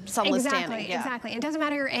 the sunless tanning. Exactly. It doesn't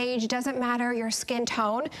matter your age, doesn't matter your skin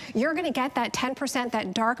tone. You're going to get that 10%,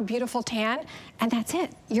 that dark, beautiful tan, and that's it.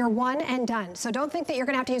 You're one and done. So don't think that you're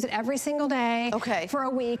going to have to use it every single day for a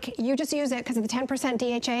week. You just use it because of the 10%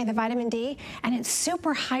 DHA, the vitamin D, and it's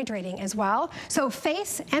super hydrating as well. So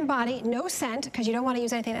face and body, no scent, because you don't want to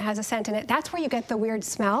use anything that has a scent in it. That's where you get the weird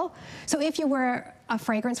smell. So if you wear a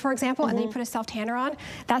fragrance, for example, and then you put a self-tanner on,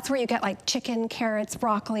 that's where you get like chicken, carrots,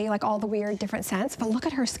 broccoli, like all the weird different scents. But look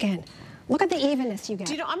at her skin. Look at the evenness you get.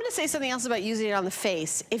 Do you know, I'm gonna say something else about using it on the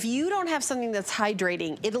face. If you don't have something that's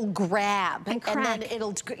hydrating, it'll grab. And crack. And then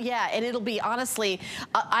it'll be, honestly,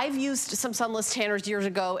 I've used some sunless tanners years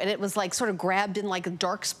ago, and it was like sort of grabbed in like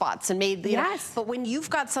dark spots and made, you know, but when you've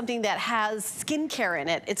got something that has skincare in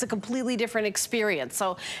it, it's a completely different experience.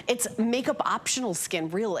 So it's makeup optional skin,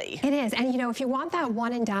 really. It is, and you know, if you want that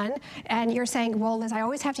one and done, and you're saying, well, Liz, I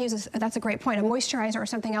always have to use, that's a great point, a moisturizer or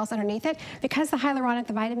something else underneath it, because the hyaluronic,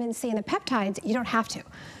 the vitamin C, and the peptides, you don't have to.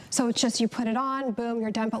 So it's just you put it on, boom,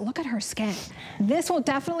 you're done. But look at her skin. This will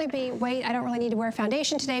definitely be, wait, I don't really need to wear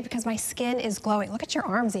foundation today because my skin is glowing. Look at your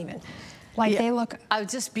arms even. Like they look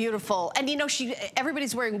just beautiful. And you know,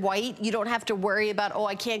 everybody's wearing white. You don't have to worry about, oh,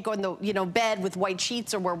 I can't go in the, you know, bed with white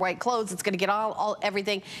sheets or wear white clothes. It's gonna get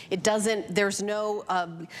everything. It doesn't, there's no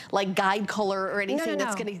like guide color or anything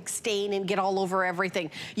that's gonna stain and get all over everything.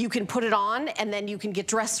 You can put it on and then you can get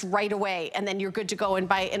dressed right away and then you're good to go. And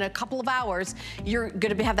in a couple of hours, you're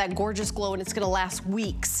gonna have that gorgeous glow and it's gonna last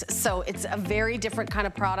weeks. So it's a very different kind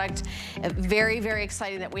of product. Very, very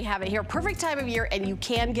exciting that we have it here. Perfect time of year, and you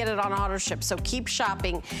can get it on auto ship. So keep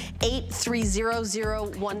shopping.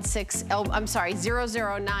 830016. Oh, I'm sorry,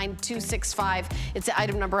 009265. It's the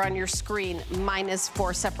item number on your screen, minus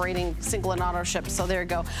for separating single and auto ship. So there you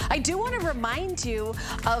go. I do want to remind you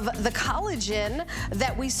of the collagen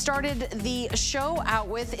that we started the show out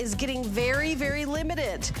with is getting very, very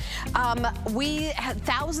limited. We had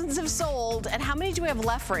thousands have sold, and how many do we have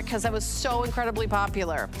left for it? Because that was so incredibly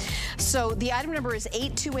popular. So the item number is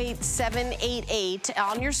 828788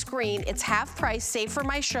 on your screen. It's half price, Save for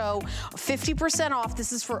My Show, 50% off.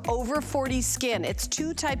 This is for over 40 skin. It's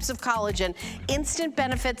 2 types of collagen, instant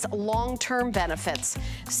benefits, long-term benefits.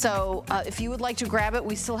 So if you would like to grab it,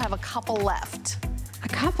 we still have a couple left. A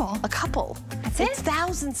couple? A couple. That's it? It's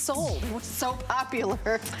thousands sold. It's so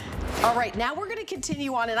popular. All right, now we're gonna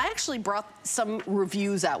continue on, and I actually brought some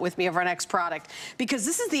reviews out with me of our next product because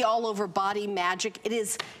this is the All Over Body Magic. It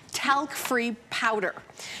is talc-free powder.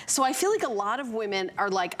 So I feel like a lot of women are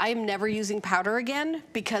like, I am never using powder again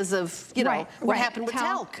because of, you know, what happened with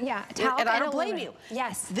talc. Yeah, talc. And I don't blame you.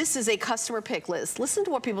 Yes. This is a customer pick, Liz. Listen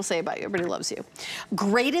to what people say about you. Everybody loves you.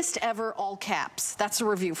 Greatest ever, all caps. That's a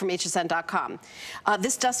review from hsn.com.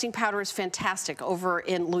 This dusting powder is fantastic over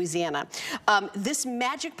in Louisiana. This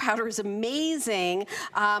magic powder is amazing.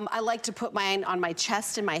 I like to put mine on my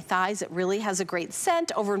chest and my thighs. It really has a great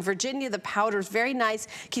scent. Over in Virginia, the powder is very nice.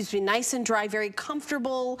 Keeps me nice and dry, very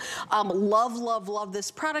comfortable. Love, love, love this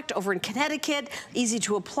product. Over in Connecticut, easy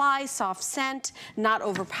to apply, soft scent, not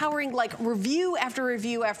overpowering. Like review after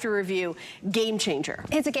review after review, game changer.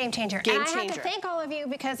 It's a game changer. Game and I changer. have to thank all of you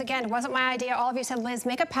because, again, it wasn't my idea. All of you said, Liz,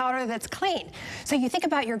 make a powder that's clean. So you think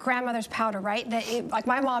about your grandmother's powder, right? Like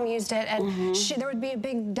my mom used it, and there would be a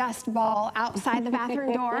big dust ball outside the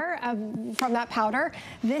bathroom door from that powder.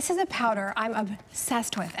 This is a powder I'm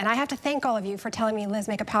obsessed with, and I have to thank all of you for telling me, Liz,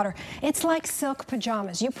 make a powder. It's like silk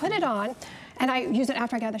pajamas. You put it on, and I use it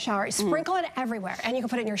after I get out of the shower. You sprinkle it everywhere, and you can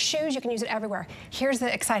put it in your shoes. You can use it everywhere. Here's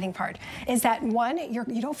the exciting part, is that one,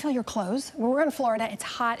 you don't feel your clothes. We're in Florida. It's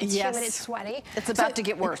hot, it's humid, it's sweaty. It's about to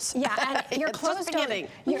get worse. Yeah, and your clothes don't.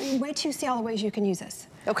 Wait till you see all the ways you can use this.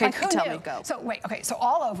 Okay, like, tell me, go. So wait, okay, so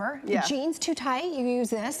all over. Yeah. Jeans too tight, you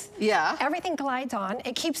use this. Yeah. Everything glides on.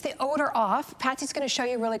 It keeps the odor off. Patsy's gonna show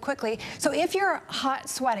you really quickly. So if you're hot,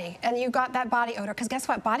 sweaty, and you got that body odor, because guess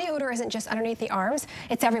what? Body odor isn't just underneath the arms,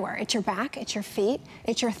 it's everywhere. It's your back, it's your feet,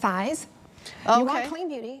 it's your thighs. Okay. You want clean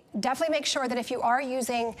beauty. Definitely make sure that if you are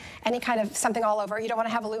using any kind of something all over, you don't want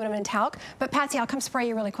to have aluminum and talc. But Patsy, I'll come spray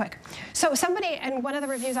you really quick. So somebody, in one of the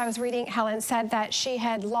reviews I was reading, Helen, said that she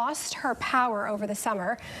had lost her power over the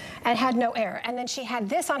summer and had no air. And then she had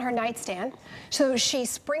this on her nightstand. So she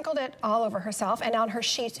sprinkled it all over herself and on her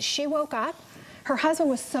sheets. She woke up, her husband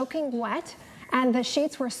was soaking wet, and the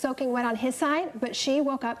sheets were soaking wet on his side, but she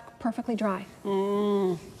woke up perfectly dry.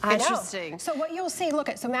 Interesting. So what you'll see, look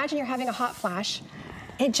at, so imagine you're having a hot flash,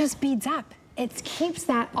 it just beads up. It keeps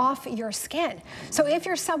that off your skin. So if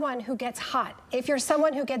you're someone who gets hot, if you're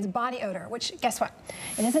someone who gets body odor, which guess what?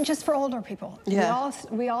 It isn't just for older people. Yeah.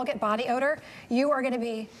 We all get body odor. You are gonna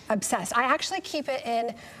be obsessed. I actually keep it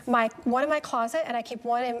in one in my closet, and I keep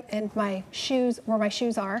one in my shoes, where my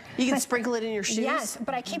shoes are. You can sprinkle it in your shoes? Yes,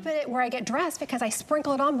 but I keep it where I get dressed because I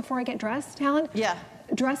sprinkle it on before I get dressed, Helen. Yeah.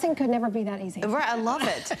 Dressing could never be that easy. Right, I love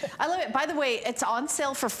it. I love it. By the way, it's on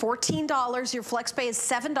sale for $14. Your flex pay is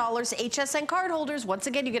 $7. HSN card holders, once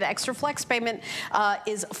again, you get an extra flex payment,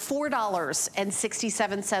 is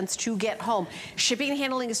 $4.67 to get home. Shipping and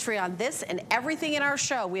handling is free on this and everything in our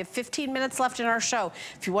show. We have 15 minutes left in our show.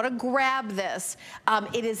 If you want to grab this,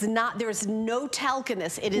 it is not, there's no talc in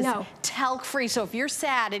this. It is talc free. So if you're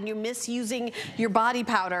sad and you miss using your body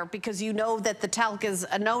powder because you know that the talc is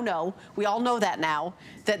a no-no, we all know that now,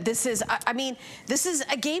 that this is, I mean, this is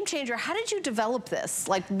a game changer. How did you develop this?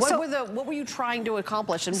 Like, what were you trying to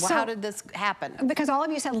accomplish, and how did this happen? Because all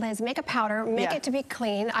of you said, Liz, make a powder, make it to be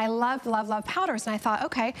clean. I love, love, love powders. And I thought,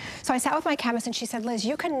 okay. So I sat with my chemist and she said, Liz,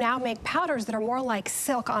 you can now make powders that are more like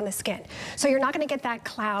silk on the skin. So you're not gonna get that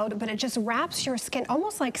cloud, but it just wraps your skin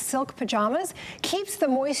almost like silk pajamas, keeps the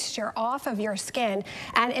moisture off of your skin,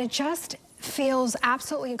 and it just feels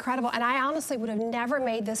absolutely incredible. And I honestly would have never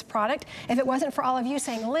made this product if it wasn't for all of you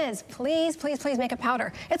saying, Liz, please, please, please make a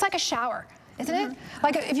powder. It's like a shower, isn't it?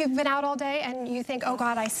 Like if you've been out all day and you think, oh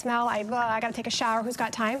God, I smell, I gotta take a shower, who's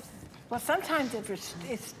got time? Well, sometimes if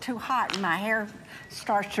it's too hot and my hair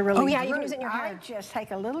starts to really you can use it in your hair. I just take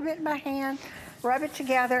a little bit in my hand, rub it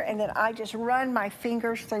together, and then I just run my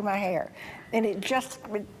fingers through my hair. And it just,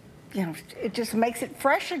 you know, it just makes it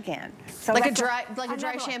fresh again. So like a dry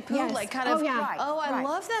shampoo, like kind of. Right, I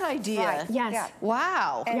love that idea. Right. Yes. Yeah.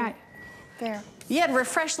 Wow. And there. Yeah, and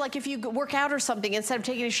refresh, like if you work out or something, instead of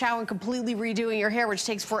taking a shower and completely redoing your hair, which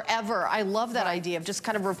takes forever. I love that idea of just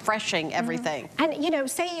kind of refreshing everything. And you know,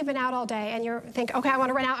 say you've been out all day and you think, okay, I want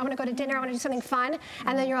to run out, I want to go to dinner, I want to do something fun,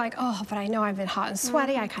 and then you're like, oh, but I know I've been hot and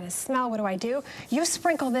sweaty, I kind of smell, what do I do? You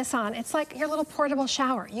sprinkle this on, it's like your little portable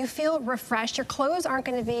shower. You feel refreshed, your clothes aren't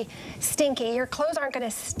going to be stinky, your clothes aren't going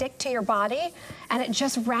to stick to your body, and it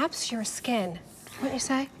just wraps your skin. What do you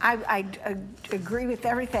say? I agree with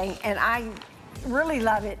everything, and I really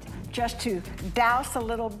love it just to douse a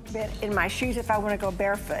little bit in my shoes if I want to go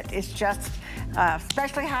barefoot. It's just,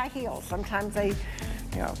 especially high heels. Sometimes they,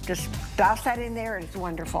 you know, just douse that in there and it's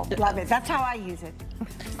wonderful. Love it. That's how I use it.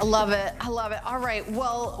 I love it. I love it. All right.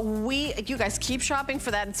 Well, you guys keep shopping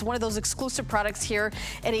for that. It's one of those exclusive products here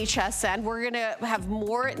at HSN. We're going to have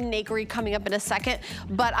more Nakery coming up in a second,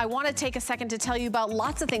 but I want to take a second to tell you about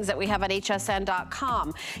lots of things that we have at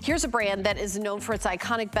hsn.com. Here's a brand that is known for its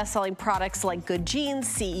iconic best-selling products like Good Genes,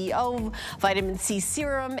 CEO, Vitamin C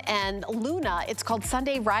Serum, and Luna. It's called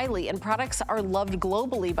Sunday Riley, and products are loved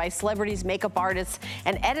globally by celebrities, makeup artists,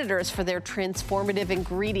 and editors for their transformative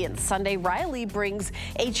ingredients. Sunday Riley brings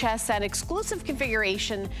HSN exclusive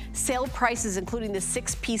configuration, sale prices, including the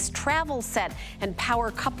 6-piece travel set and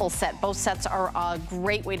power couple set. Both sets are a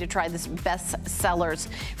great way to try this best sellers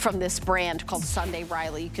from this brand called Sunday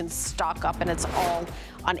Riley. You can stock up, and it's all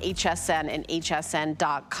on HSN and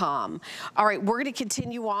hsn.com. All right, we're going to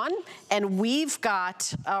continue on, and we've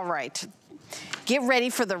got, all right, get ready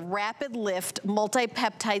for the Rapid Lift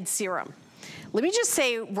Multi-Peptide Serum. Let me just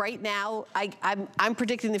say right now, I'm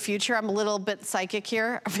predicting the future. I'm a little bit psychic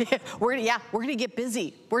here. We're gonna get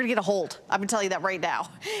busy. We're gonna get a hold. I'm gonna tell you that right now.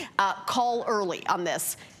 Call early on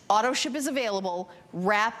this. Auto ship is available.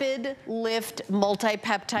 Rapid Lift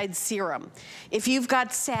Multi-Peptide Serum. If you've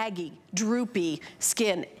got saggy, droopy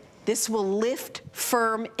skin, this will lift,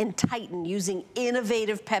 firm, and tighten using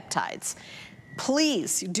innovative peptides.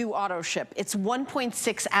 Please do auto ship. It's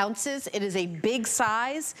 1.6 ounces. It is a big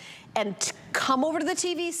size. And come over to the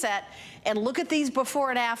TV set and look at these before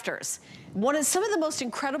and afters. Some of the most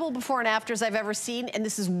incredible before and afters I've ever seen, and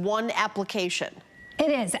this is one application. It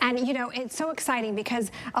is, and you know, it's so exciting because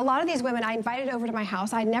a lot of these women I invited over to my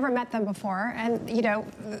house. I'd never met them before, and you know,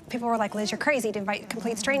 people were like, Liz, you're crazy to invite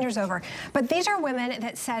complete strangers over. But these are women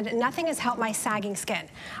that said, nothing has helped my sagging skin.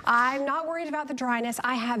 I'm not worried about the dryness.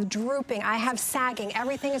 I have drooping, I have sagging,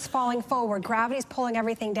 everything is falling forward, gravity's pulling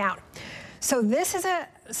everything down. So this is a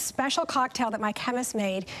special cocktail that my chemist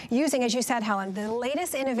made using, as you said, Helen, the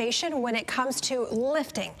latest innovation when it comes to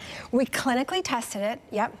lifting. We clinically tested it,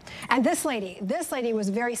 yep. And this lady was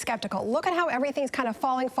very skeptical. Look at how everything's kind of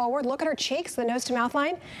falling forward. Look at her cheeks, the nose to mouth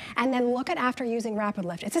line, and then look at after using Rapid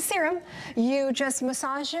Lift. It's a serum. You just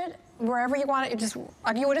massage it wherever you want it, just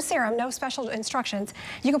like you would a serum, no special instructions.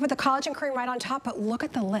 You can put the collagen cream right on top, but look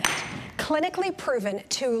at the lift. Clinically proven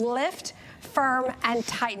to lift, firm, and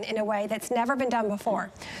tighten in a way that's never been done before.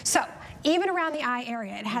 So, even around the eye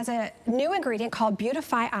area, it has a new ingredient called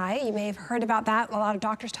Beautify Eye. You may have heard about that. A lot of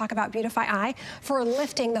doctors talk about Beautify Eye for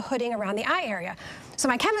lifting the hooding around the eye area. So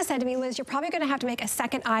my chemist said to me, Liz, you're probably gonna have to make a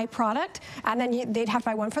second eye product, and then they'd have to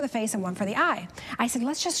buy one for the face and one for the eye. I said,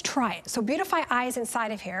 let's just try it. So Beautify Eye is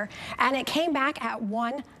inside of here, and it came back at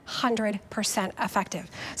 100% effective.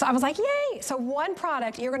 So I was like, yay! So one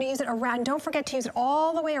product, you're gonna use it around, don't forget to use it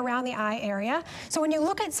all the way around the eye area. So when you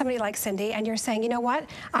look at somebody like Cindy and you're saying, you know what?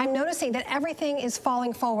 I'm noticing that everything is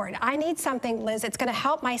falling forward. I need something, Liz, that's gonna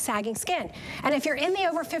help my sagging skin. And if you're in the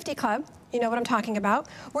over 50 club, you know what I'm talking about,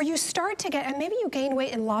 where you start to get, and maybe you gain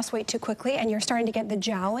weight and lost weight too quickly and you're starting to get the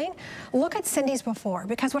jowling, look at Cindy's before,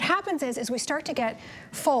 because what happens is we start to get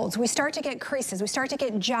folds, we start to get creases, we start to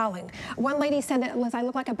get jowling. One lady said that, Liz, I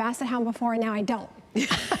look like a basset hound before and now I don't.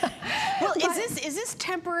 Well, is this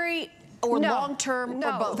temporary or long-term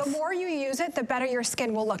or both? The more you use it, the better your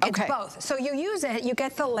skin will look. Okay. It's both. So you use it, you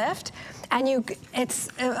get the lift, and it's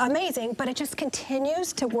amazing, but it just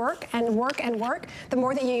continues to work and work and work the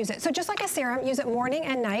more that you use it. So just like a serum, use it morning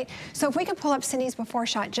and night. So if we could pull up Cindy's before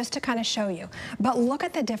shot just to kind of show you. But look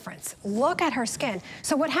at the difference. Look at her skin.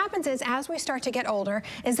 So what happens is, as we start to get older,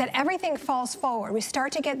 is that everything falls forward. We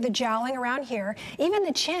start to get the jowling around here. Even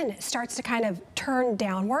the chin starts to kind of turn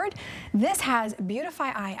downward. This has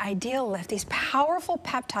Beautify Eye Ideal Lift, these powerful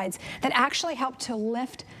peptides that actually help to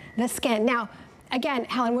lift the skin. Now, again,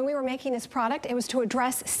 Helen, when we were making this product, it was to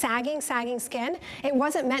address sagging skin. It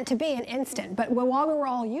wasn't meant to be an instant, but while we were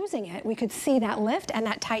all using it, we could see that lift and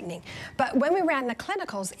that tightening. But when we ran the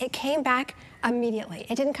clinicals, it came back immediately.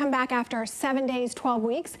 It didn't come back after 7 days, 12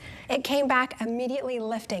 weeks. It came back immediately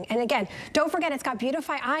lifting. And again, don't forget it's got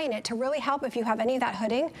Beautify Eye in it to really help if you have any of that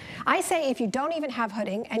hooding. I say if you don't even have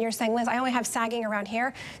hooding and you're saying, Liz, I only have sagging around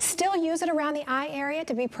here, still use it around the eye area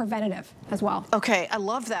to be preventative as well. Okay, I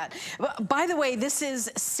love that. By the way, this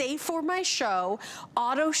is safe for my show.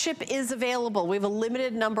 Auto ship is available. We have a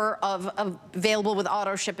limited number of available with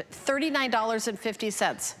auto ship at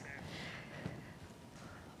 $39.50.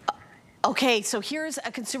 Okay, so here's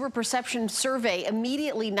a consumer perception survey.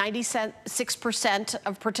 Immediately, 96%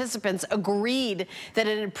 of participants agreed that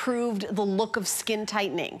it improved the look of skin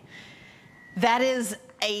tightening. That is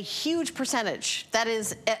a huge percentage. That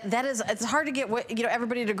is, it's hard to get, you know,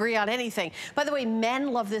 everybody to agree on anything. By the way,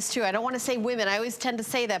 men love this too. I don't want to say women. I always tend to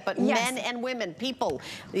say that, but men and women, people,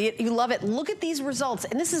 you love it. Look at these results.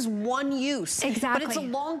 And this is one use. Exactly. But it's a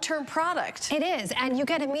long-term product. It is, and you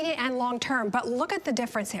get immediate and long-term, but look at the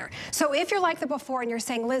difference here. So if you're like the before and you're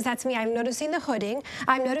saying, Liz, that's me, I'm noticing the hooding,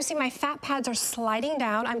 I'm noticing my fat pads are sliding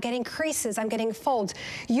down, I'm getting creases, I'm getting folds.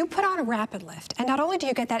 You put on a Rapid Lift, and not only do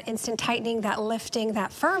you get that instant tightening, that lifting,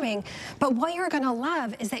 that firming, but what you're gonna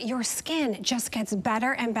love is that your skin just gets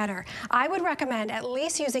better and better. I would recommend at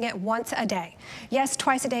least using it once a day. Yes,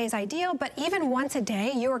 twice a day is ideal, but even once a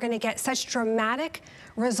day, you are gonna get such dramatic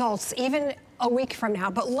results, even a week from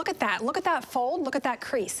now. But look at that fold, look at that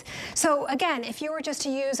crease. So again, if you were just to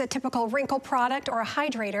use a typical wrinkle product or a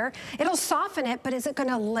hydrator, it'll soften it, but is it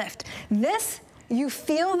gonna lift? This, you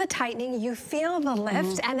feel the tightening, you feel the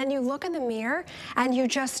lift, and then you look in the mirror and you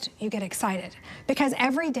get excited. Because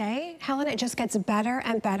every day, Helen, it just gets better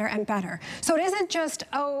and better and better. So it isn't just,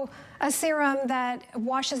 oh, a serum that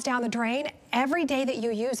washes down the drain. Every day that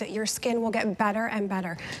you use it, your skin will get better and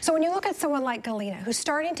better. So when you look at someone like Galena, who's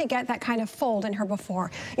starting to get that kind of fold in her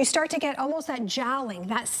before, you start to get almost that jowling,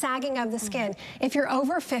 that sagging of the skin. If you're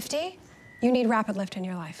over 50, you need Rapid Lift in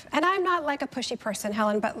your life. And I'm not like a pushy person,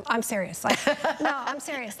 Helen, but I'm serious. Like, no, I'm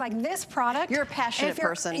serious. Like this product. You're a passionate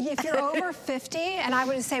person. If you're over 50, and I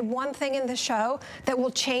would say one thing in the show that will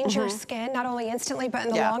change your skin, not only instantly, but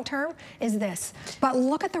in the long term, is this. But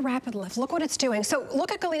look at the Rapid Lift. Look what it's doing. So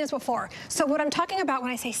look at Galena's before. So what I'm talking about when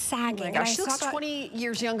I say sagging. Oh my gosh, she looks 20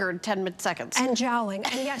 years younger in 10 seconds. And jowling.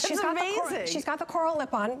 And yes, she's got the coral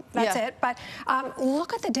lip on. That's it. But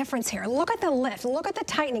look at the difference here. Look at the lift. Look at the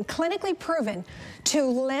tightening. Clinically proven to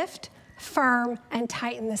lift, firm, and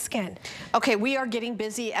tighten the skin. Okay, we are getting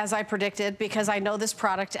busy as I predicted because I know this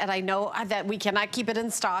product and I know that we cannot keep it in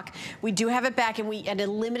stock. We do have it back and a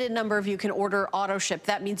limited number of you can order auto ship.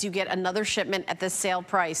 That means you get another shipment at this sale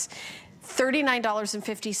price.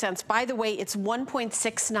 $39.50. By the way, it's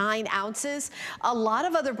 1.69 ounces. A lot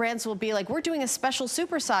of other brands will be like, we're doing a special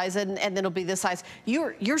supersize and then it'll be this size.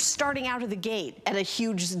 You're starting out of the gate at a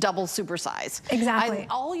huge double supersize. Exactly.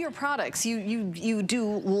 All your products, you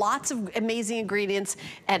do lots of amazing ingredients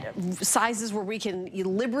at sizes where we can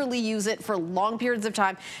liberally use it for long periods of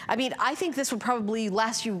time. I mean, I think this would probably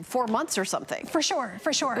last you 4 months or something. For sure,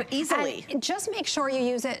 for sure. Easily. And just make sure you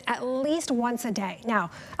use it at least once a day.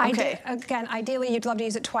 Now, again, ideally, you'd love to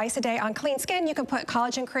use it twice a day on clean skin. You can put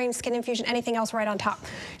collagen cream, skin infusion, anything else right on top.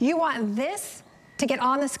 You want this to get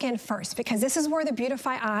on the skin first, because this is where the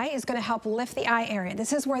Beautify Eye is gonna help lift the eye area.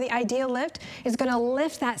 This is where the Ideal Lift is gonna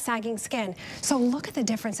lift that sagging skin. So look at the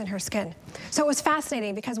difference in her skin. So it was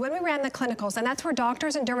fascinating because when we ran the clinicals, and that's where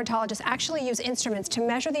doctors and dermatologists actually use instruments to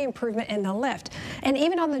measure the improvement in the lift. And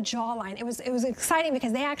even on the jawline, it was exciting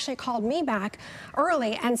because they actually called me back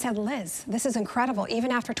early and said, Liz, this is incredible.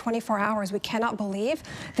 Even after 24 hours, we cannot believe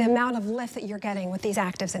the amount of lift that you're getting with these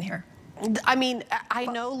actives in here. I mean, I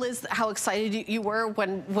know, Liz, how excited you were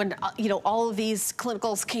when you know, all of these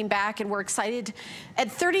clinicals came back and we're excited. At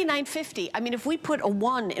 $39.50, I mean, if we put a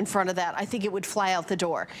 1 in front of that, I think it would fly out the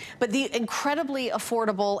door. But the incredibly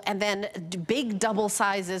affordable and then big double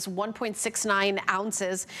sizes, 1.69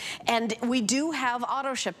 ounces. And we do have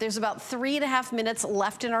auto ship. There's about 3.5 minutes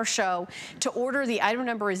left in our show. To order, the item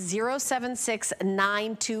number is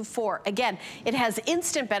 076924. Again, it has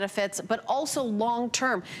instant benefits, but also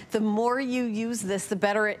long-term. The more you use this, the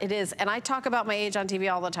better it is. And I talk about my age on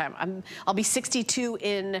TV all the time. I'll be 62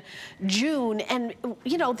 in June, and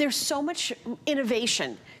you know, there's so much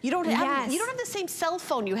innovation. You don't have the same cell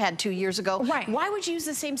phone you had 2 years ago. Right. Why would you use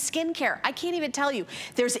the same skincare? I can't even tell you.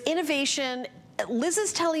 There's innovation. Liz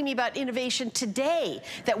is telling me about innovation today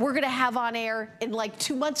that we're going to have on air in like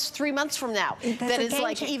 2 months, 3 months from now. That is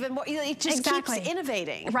like even more, it just keeps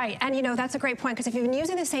innovating. Right, and you know, that's a great point, because if you've been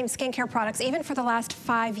using the same skincare products, even for the last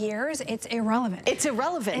 5 years, it's irrelevant. It's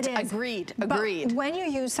irrelevant, it is. Agreed. But when you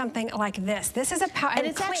use something like this is a power, and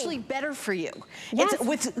it's actually better for you. Yes. It's,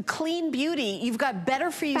 with clean beauty, you've got better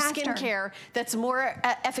for you skincare that's more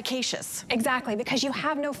efficacious. Exactly, because you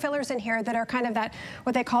have no fillers in here that are kind of that,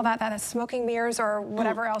 what they call that smoking mirrors or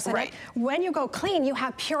whatever else in it. When you go clean, you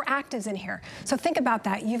have pure actives in here. So think about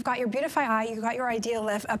that. You've got your Beautify Eye, you've got your Ideal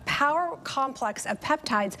Lift, a power complex of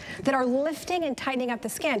peptides that are lifting and tightening up the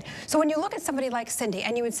skin. So when you look at somebody like Cindy,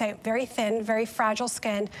 and you would say, very thin, very fragile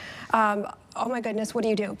skin, oh my goodness, what do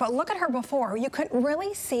you do? But look at her before. You couldn't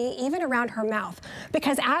really see even around her mouth,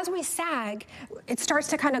 because as we sag, it starts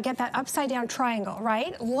to kind of get that upside down triangle,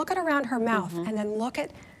 right? Look at around her mouth, and then look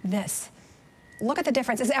at this. Look at the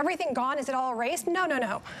difference. Is everything gone? Is it all erased? No, no,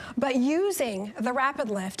 no. But using the Rapid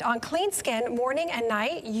Lift on clean skin morning and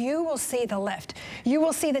night, you will see the lift. You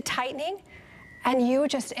will see the tightening, and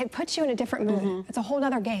it puts you in a different mood. It's a whole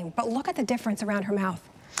other game. But look at the difference around her mouth.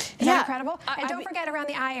 Is that incredible? And don't forget around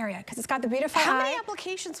the eye area, because it's got the beautiful eye. How many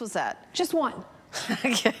applications was that? Just one.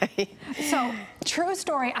 Okay. So, true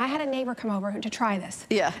story, I had a neighbor come over to try this.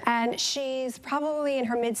 Yeah. And she's probably in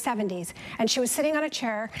her mid-70s. And she was sitting on a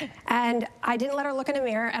chair, and I didn't let her look in a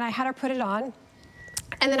mirror, and I had her put it on.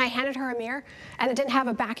 And then I handed her a mirror, and it didn't have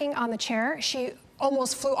a backing on the chair. She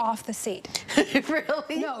almost flew off the seat.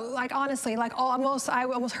 Really? No, like honestly, like I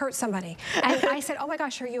almost hurt somebody. And I said, oh my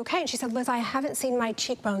gosh, are you okay? And she said, Liz, I haven't seen my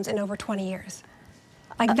cheekbones in over 20 years.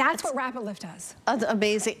 Like that's what Rapid Lift does.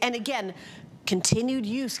 Amazing. And again, continued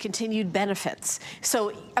use, continued benefits.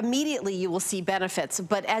 So immediately you will see benefits,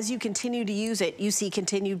 but as you continue to use it, you see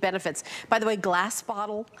continued benefits. By the way, glass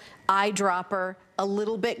bottle, eyedropper, a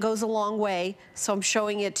little bit goes a long way, so I'm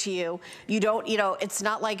showing it to you. You don't, it's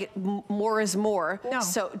not like more is more. No.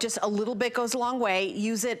 So just a little bit goes a long way.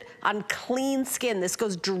 Use it on clean skin. This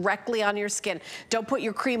goes directly on your skin. Don't put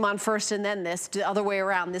your cream on first and then this, the other way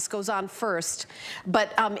around. This goes on first.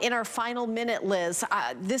 But in our final minute, Liz,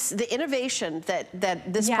 the innovation that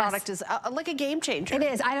this product is like a game changer. It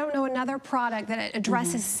is. I don't know another product that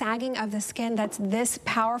addresses sagging of the skin that's this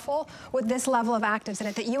powerful with this level of actives in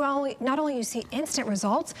it, that you not only you see instant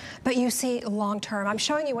results, but you see long-term. I'm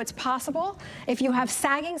showing you what's possible. If you have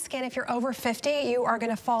sagging skin, if you're over 50, you are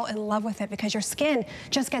gonna fall in love with it because your skin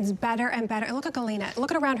just gets better and better. And look at Galena,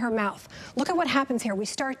 look at around her mouth. Look at what happens here. We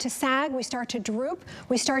start to sag, we start to droop,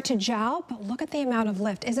 we start to jowl, but look at the amount of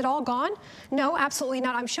lift. Is it all gone? No, absolutely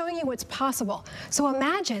not. I'm showing you what's possible. So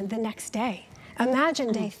imagine the next day.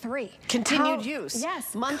 Imagine day 3. Continued use.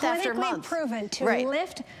 Yes, month after month. Clinically proven to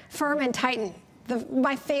lift, firm, and tighten.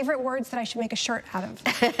 My favorite words that I should make a shirt out of.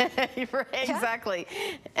 Exactly.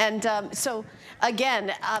 And so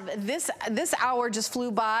again, this hour just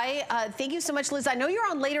flew by. Thank you so much, Liz. I know you're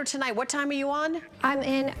on later tonight. What time are you on? I'm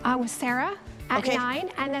in with Sarah at 9,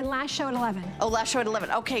 and then last show at 11. Oh, last show at 11.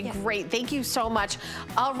 Okay, great. Thank you so much.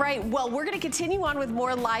 All right, well, we're going to continue on with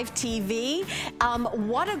more live TV.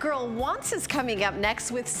 What a Girl Wants is coming up next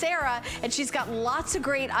with Sarah, and she's got lots of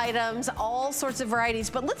great items, all sorts of varieties.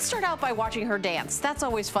 But let's start out by watching her dance. That's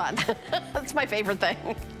always fun. That's my favorite thing.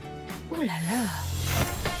 Ooh la la.